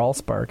our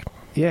allspark.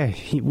 Yeah,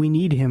 we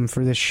need him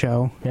for this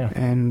show,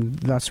 and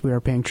thus we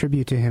are paying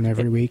tribute to him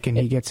every week, and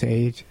he gets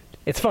a...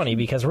 It's funny,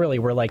 because really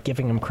we're like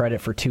giving him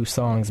credit for 2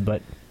 songs,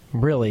 but...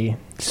 Really,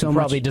 he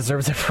probably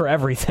deserves it for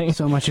everything.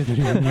 So much of the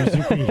new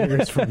music we hear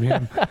is from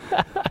him.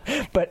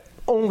 But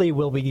only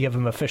will we give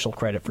him official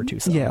credit for 2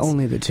 songs. Yeah,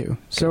 only the 2.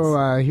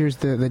 So here's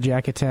the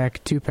Jack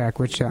Attack 2-pack,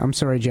 which I'm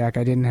sorry, Jack,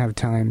 I didn't have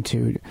time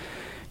to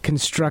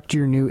construct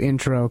your new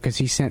intro because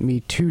he sent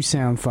me 2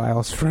 sound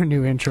files for a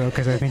new intro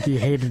because I think he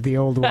hated the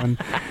old one.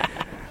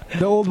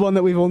 The old one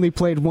that we've only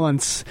played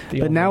once.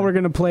 But now we're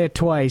going to play it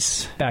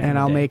twice, and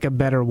I'll make a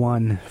better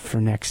one for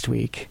next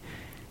week.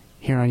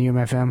 Here on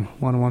UMFM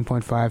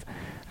 101.5.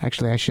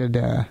 Actually, I should,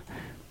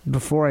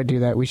 before I do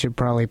that, we should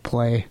probably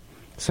play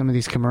some of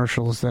these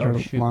commercials that are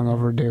long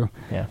overdue.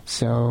 Yeah.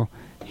 So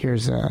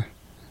here's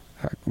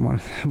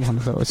one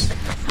of those.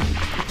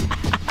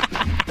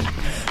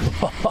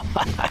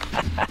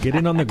 Get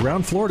in on the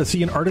ground floor to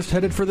see an artist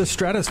headed for the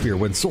stratosphere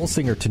when soul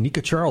singer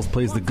Tanika Charles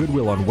plays the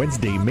Goodwill on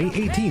Wednesday, May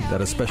 18th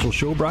at a special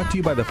show brought to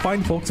you by the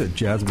fine folks at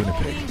Jazz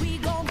Winnipeg.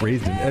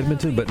 Raised in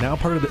Edmonton, but now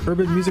part of the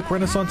urban music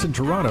renaissance in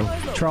Toronto,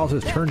 Charles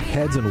has turned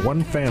heads and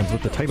won fans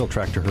with the title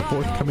track to her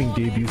forthcoming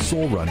debut,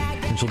 Soul Run,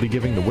 and she'll be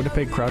giving the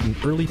Winnipeg crowd an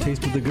early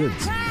taste of the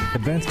goods.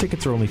 Advance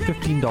tickets are only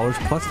 $15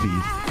 plus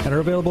fees and are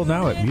available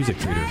now at Music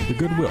Theater, the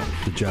Goodwill,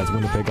 the Jazz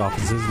Winnipeg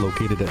offices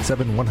located at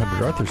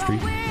 7100 Arthur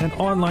Street, and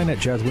online at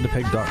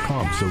jazzwinnipeg.com.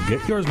 TanickaCharlesTickets.com. So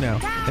get yours now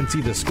and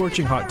see the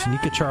scorching hot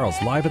Tanika Charles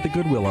live at the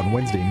Goodwill on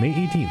Wednesday, May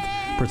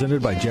 18th,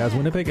 presented by Jazz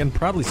Winnipeg and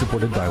proudly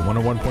supported by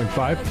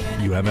 101.5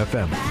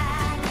 UMFM.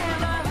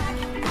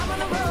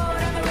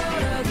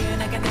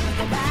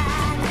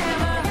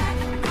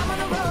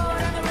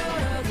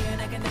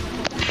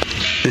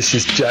 This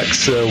is Jack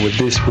Searle with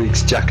this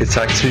week's Jack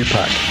Attack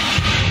 2-pack.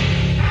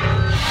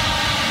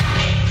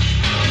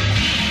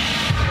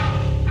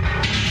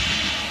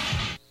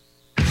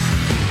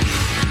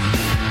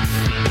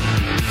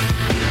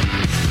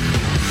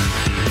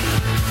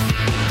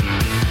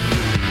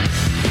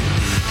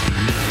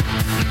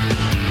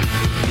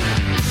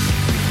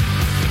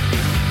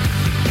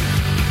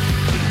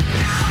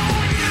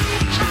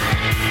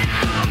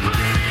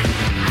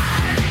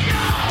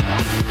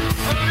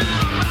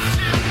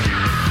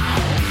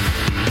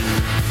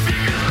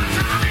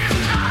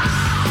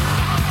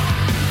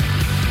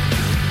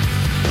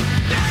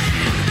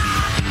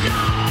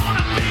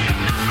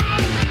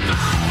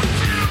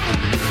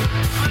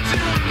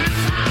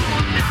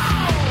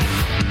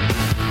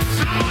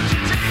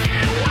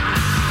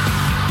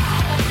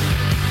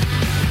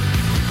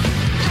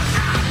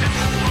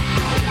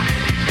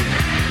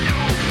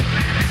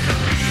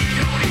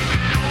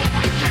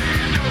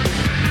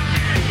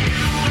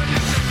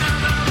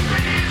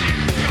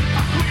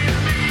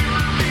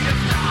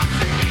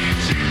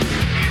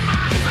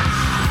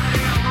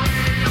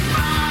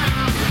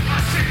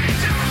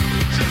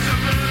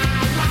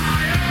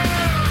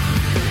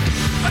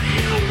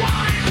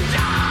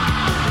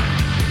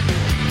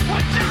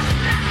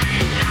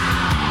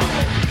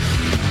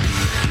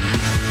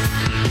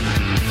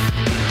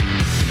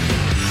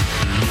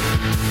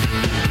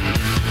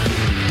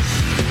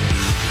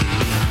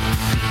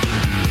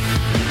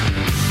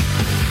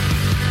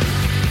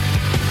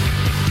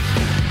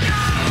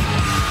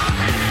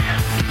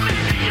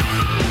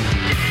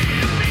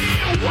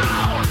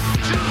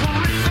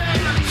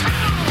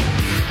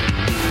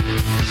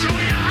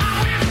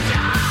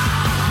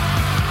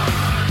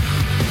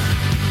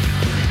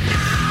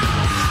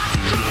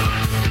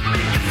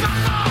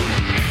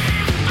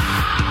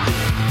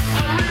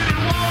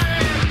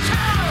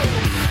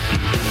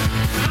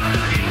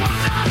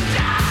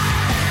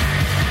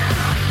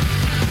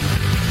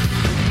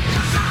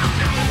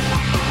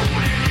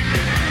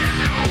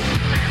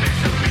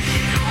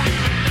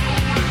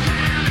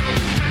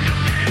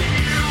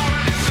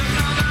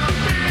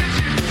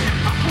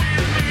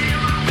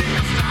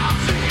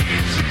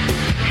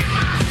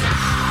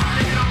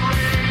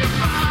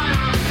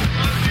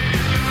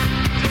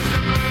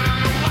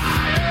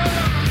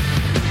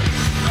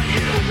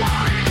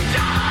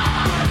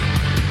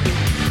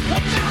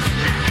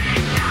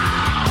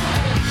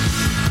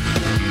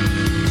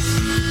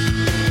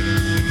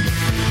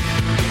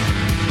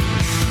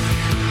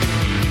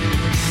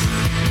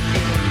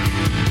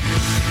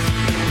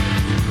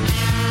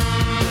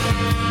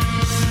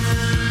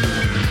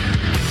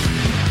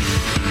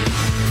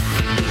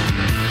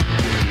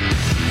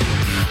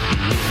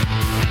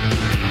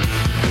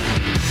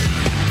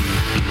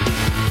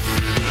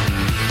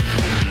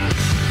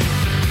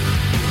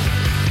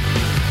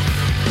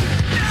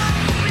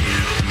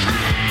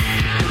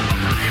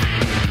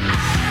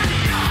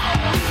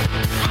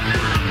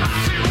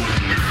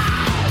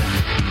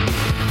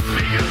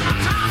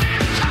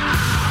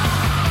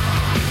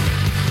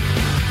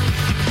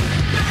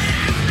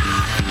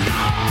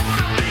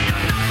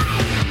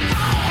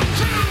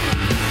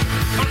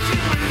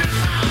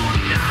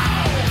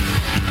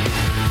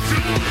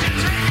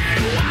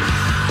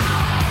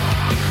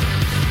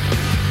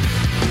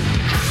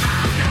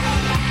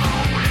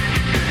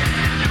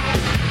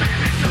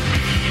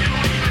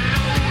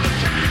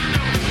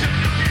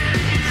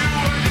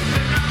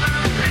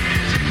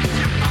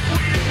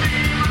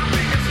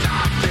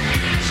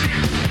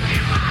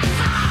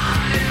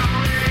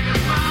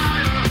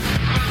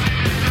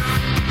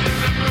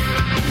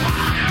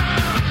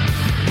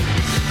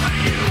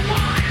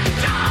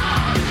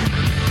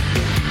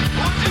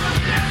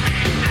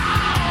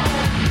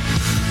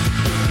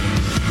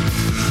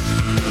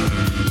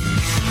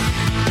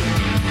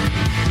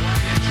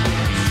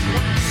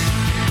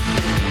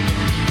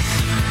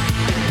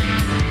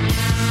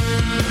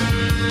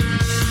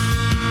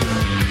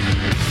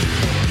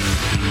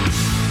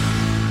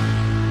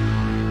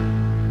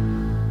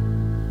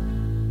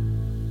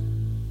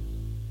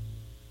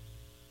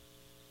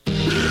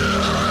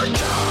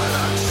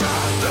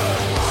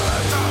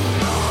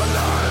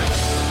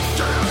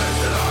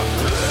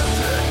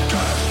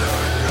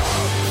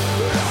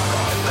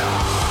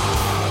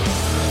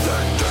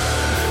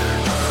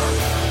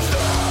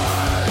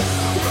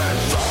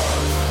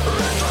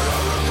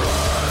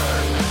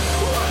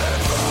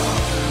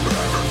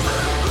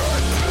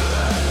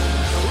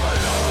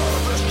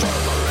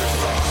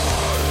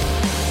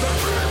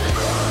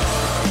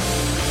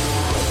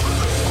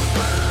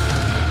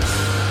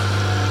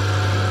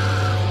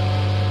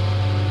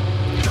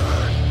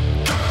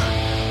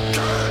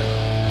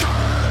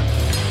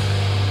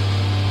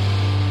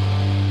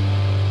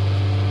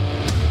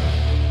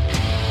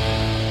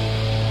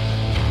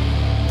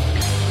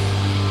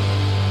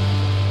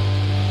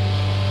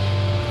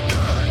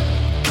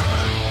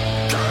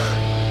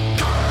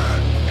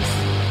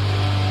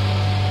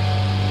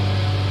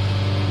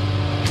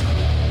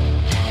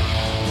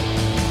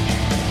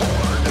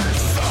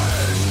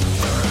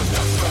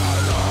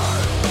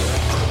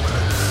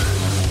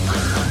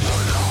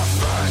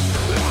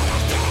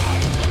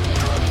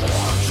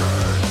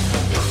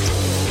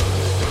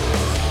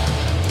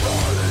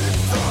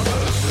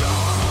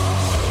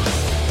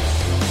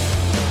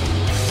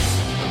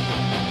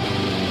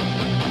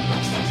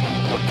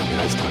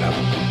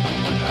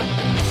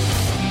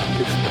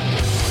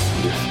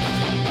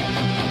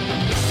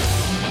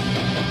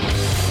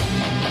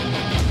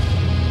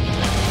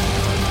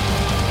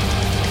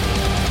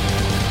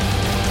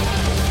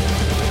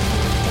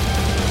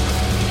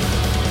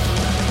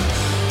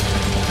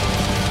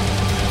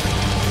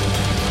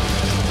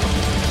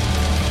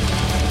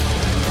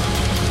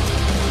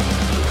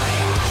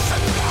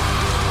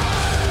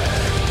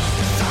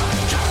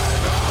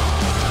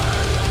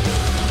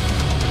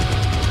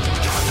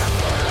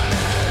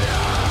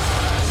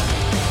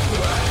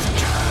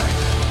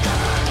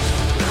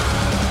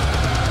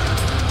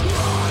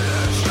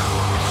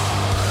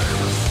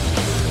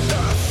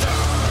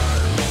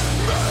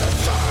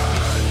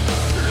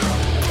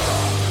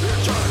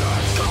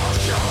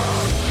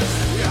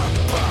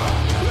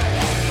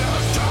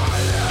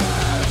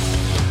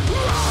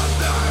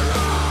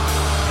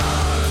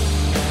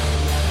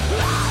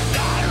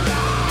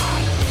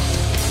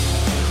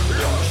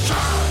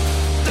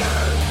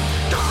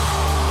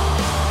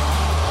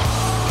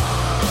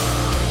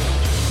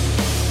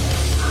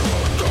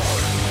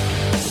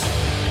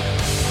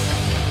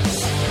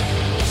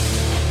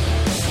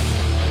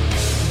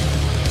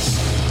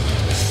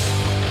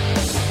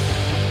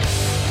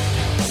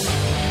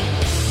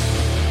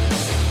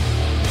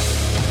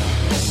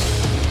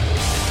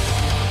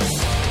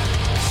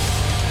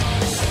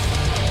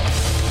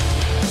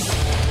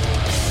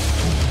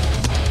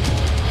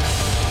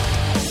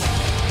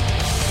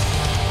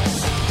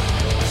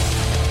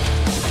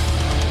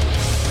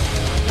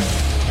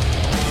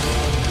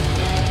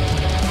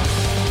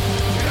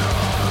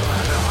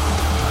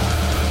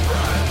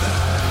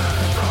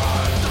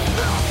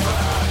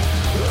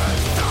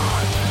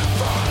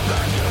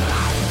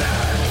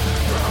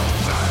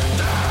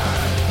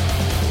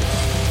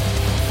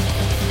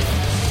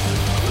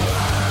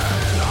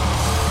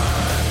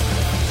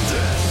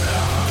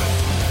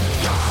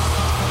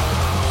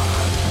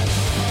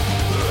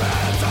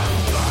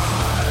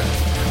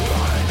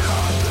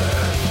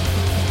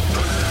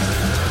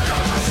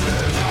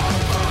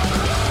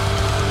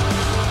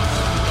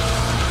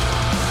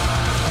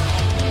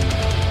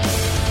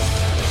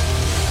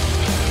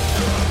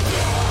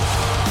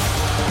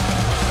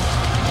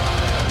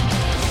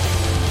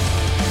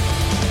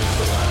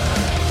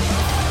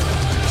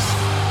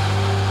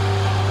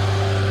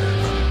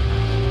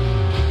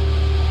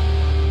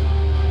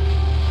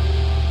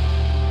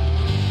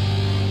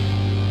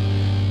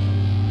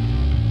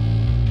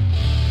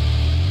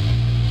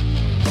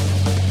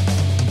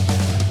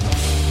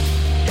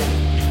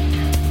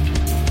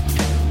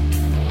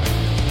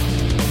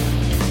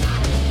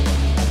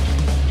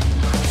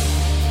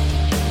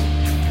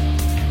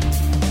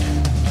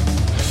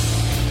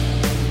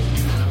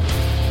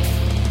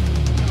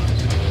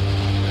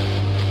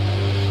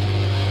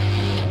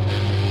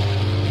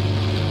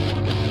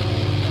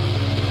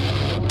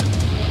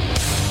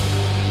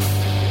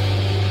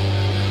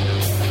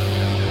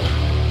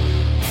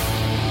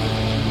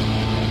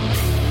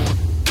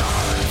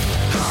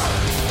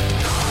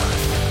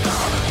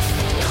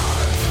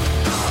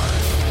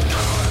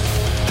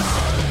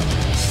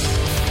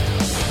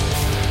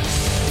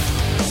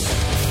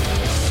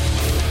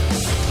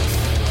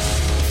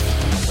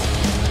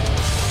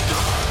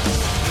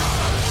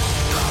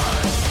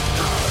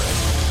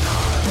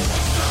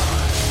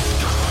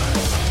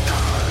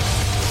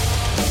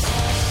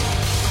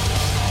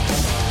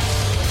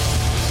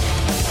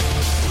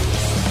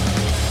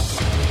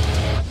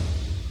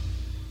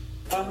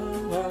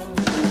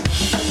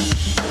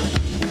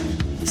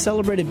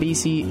 celebrated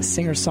BC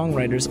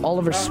singer-songwriters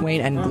Oliver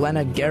Swain and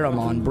Glenna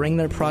Garamond bring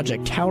their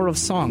project Tower of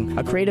Song,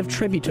 a creative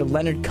tribute to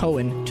Leonard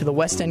Cohen, to the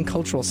West End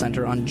Cultural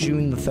Centre on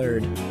June the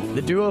 3rd.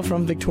 The duo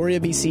from Victoria,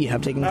 BC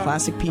have taken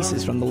classic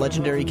pieces from the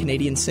legendary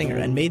Canadian singer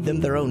and made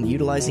them their own,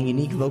 utilizing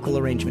unique vocal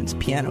arrangements,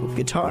 piano,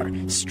 guitar,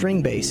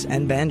 string bass,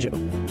 and banjo.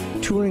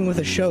 Touring with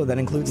a show that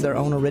includes their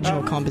own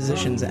original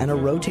compositions and a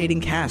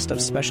rotating cast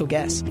of special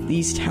guests,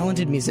 these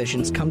talented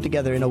musicians come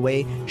together in a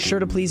way sure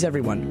to please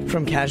everyone,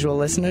 from casual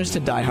listeners to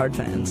die-hard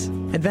fans.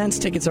 Advance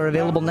tickets are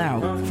available now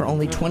for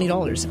only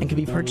 $20 and can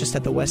be purchased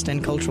at the West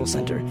End Cultural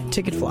Centre,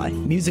 Ticketfly,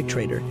 Music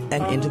Trader,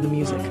 and Into the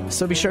Music.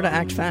 So be sure to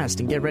act fast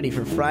and get ready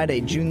for Friday,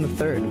 June the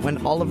 3rd,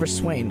 when Oliver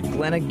Swain,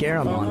 Glenna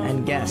Garamond,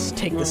 and guests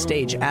take the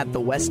stage at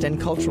the West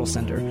End Cultural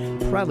Centre,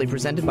 proudly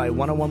presented by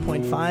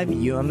 101.5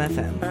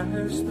 UMFM.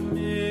 As the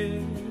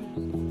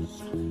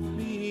mist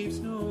leaves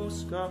no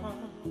scar.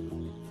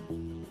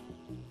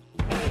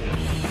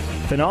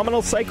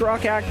 Phenomenal psych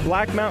rock act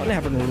Black Mountain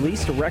haven't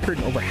released a record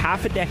in over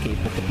half a decade,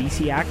 but the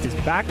BC act is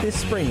back this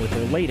spring with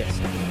their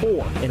latest,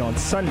 and on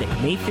Sunday,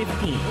 May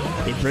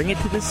 15th, they bring it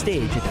to the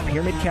stage at the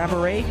Pyramid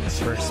Cabaret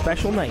for a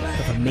special night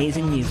of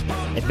amazing music.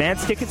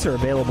 Advance tickets are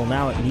available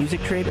now at Music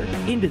Trader,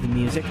 Into the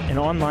Music, and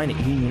online at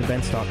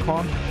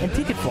unionevents.com and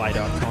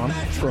ticketfly.com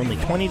for only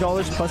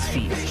 $20 plus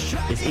fees.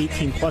 This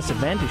 18-plus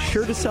event is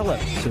sure to sell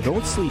out, so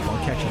don't sleep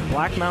on catching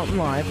Black Mountain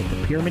live at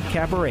the Pyramid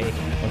Cabaret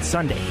on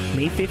Sunday,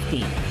 May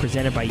 15th,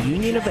 presented by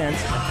Union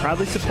Events and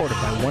proudly supported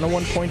by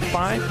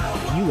 101.5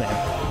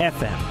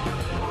 UMFM.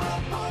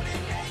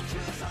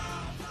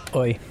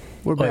 Oi.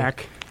 We're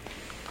back.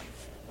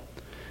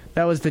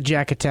 That was the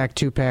Jack Attack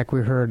 2-pack.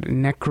 We heard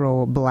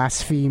Necro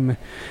Blaspheme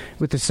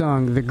with the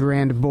song The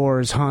Grand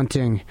Boar's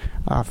Haunting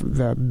off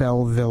the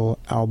Belleville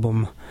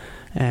album.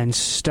 And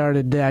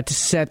started that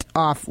set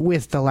off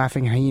with the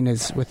Laughing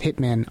Hyenas with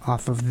Hitman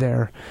off of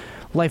their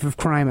Life of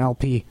Crime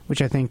LP,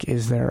 which I think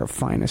is their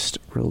finest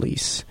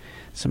release.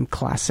 Some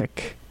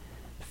classic,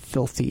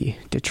 filthy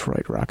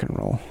Detroit rock and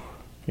roll.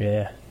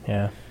 Yeah.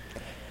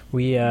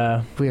 We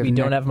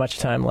don't have much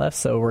time left,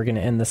 so we're going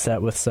to end the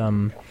set with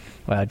some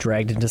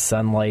Dragged Into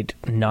Sunlight,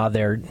 Gnaw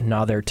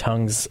Their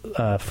Tongues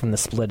from the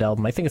Split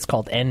album. I think it's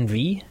called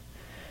NV.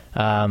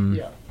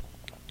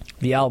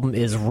 The album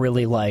is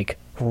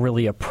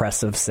really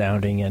oppressive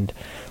sounding and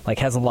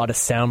has a lot of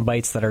sound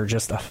bites that are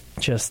just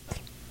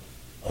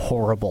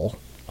horrible.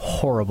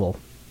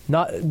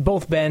 Not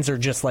both bands are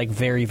just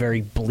very,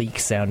 very bleak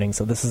sounding,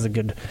 so this is a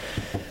good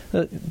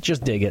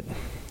just dig it.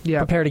 Yeah.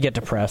 Prepare to get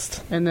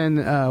depressed. And then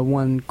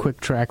one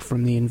quick track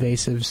from the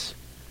Invasives.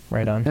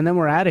 Right on. And then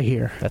we're out of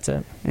here. That's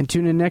it. And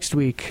tune in next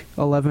week,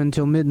 11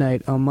 till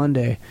midnight on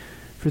Monday,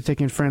 for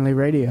Thick and Friendly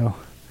Radio,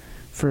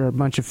 for a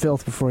bunch of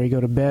filth before you go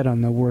to bed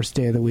on the worst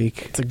day of the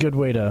week. It's a good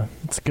way to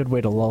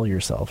lull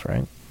yourself,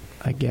 right?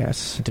 I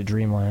guess. Into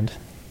dreamland.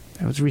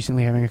 I was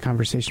recently having a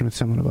conversation with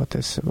someone about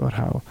this, about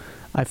how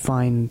I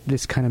find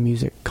this kind of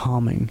music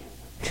calming.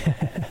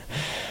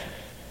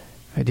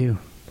 I do.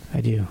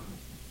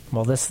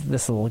 Well,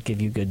 this will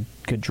give you good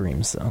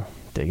dreams, so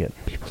dig it.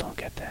 People don't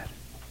get that.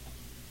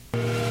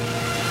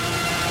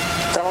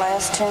 The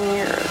last 10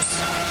 years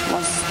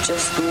was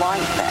just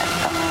like that.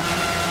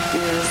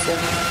 Years of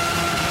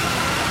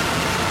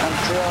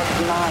drug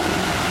night.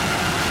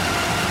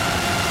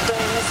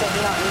 Things of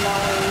not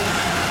knowing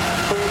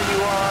who you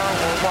are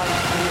or what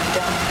you've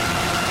done.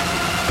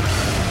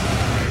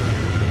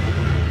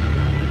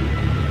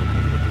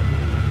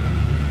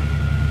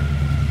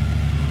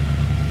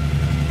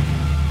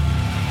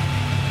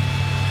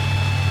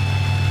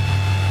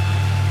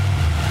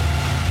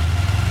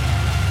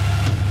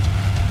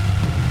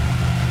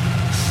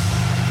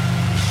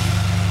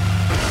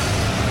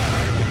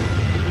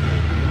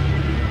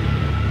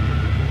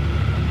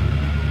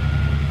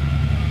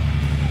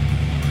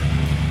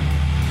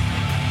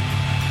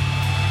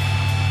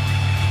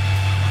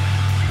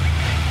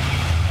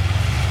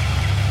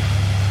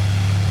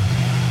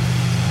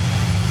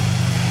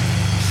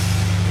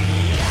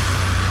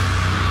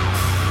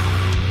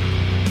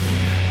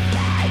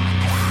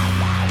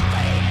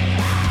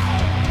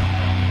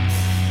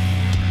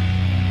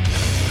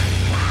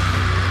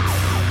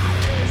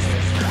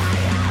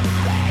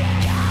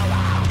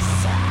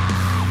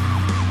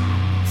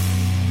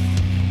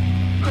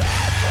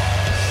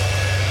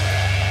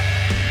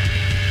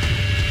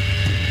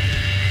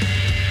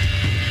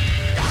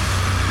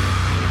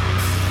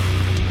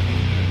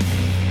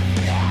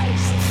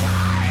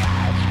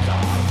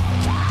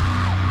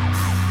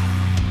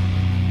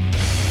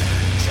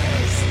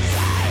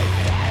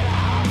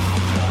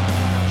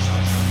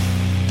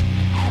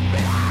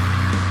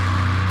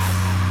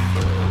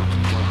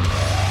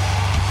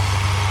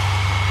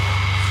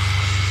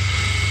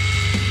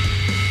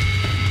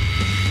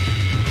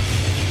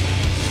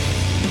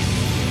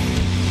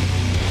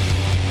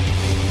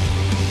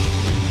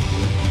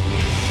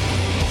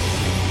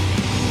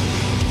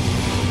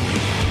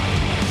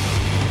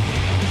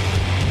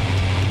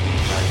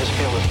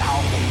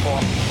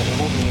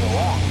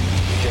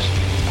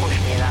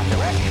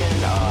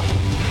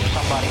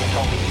 Somebody had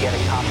told me to get a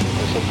copy of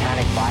the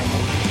Satanic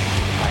Bible.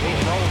 I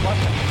didn't know there was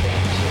such a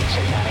thing as a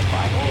satanic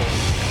Bible.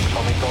 So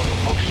we go to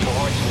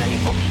bookstores, and any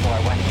bookstore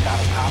I went and got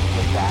a copy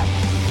of that,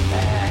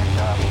 and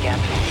began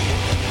to read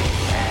it,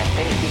 and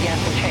things began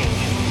to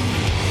change.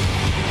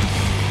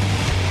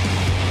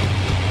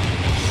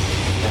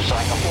 It's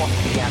like a force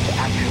began to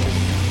actually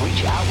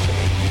reach out to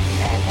me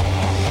and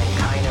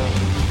kind of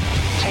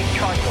take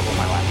charge over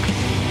my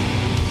life.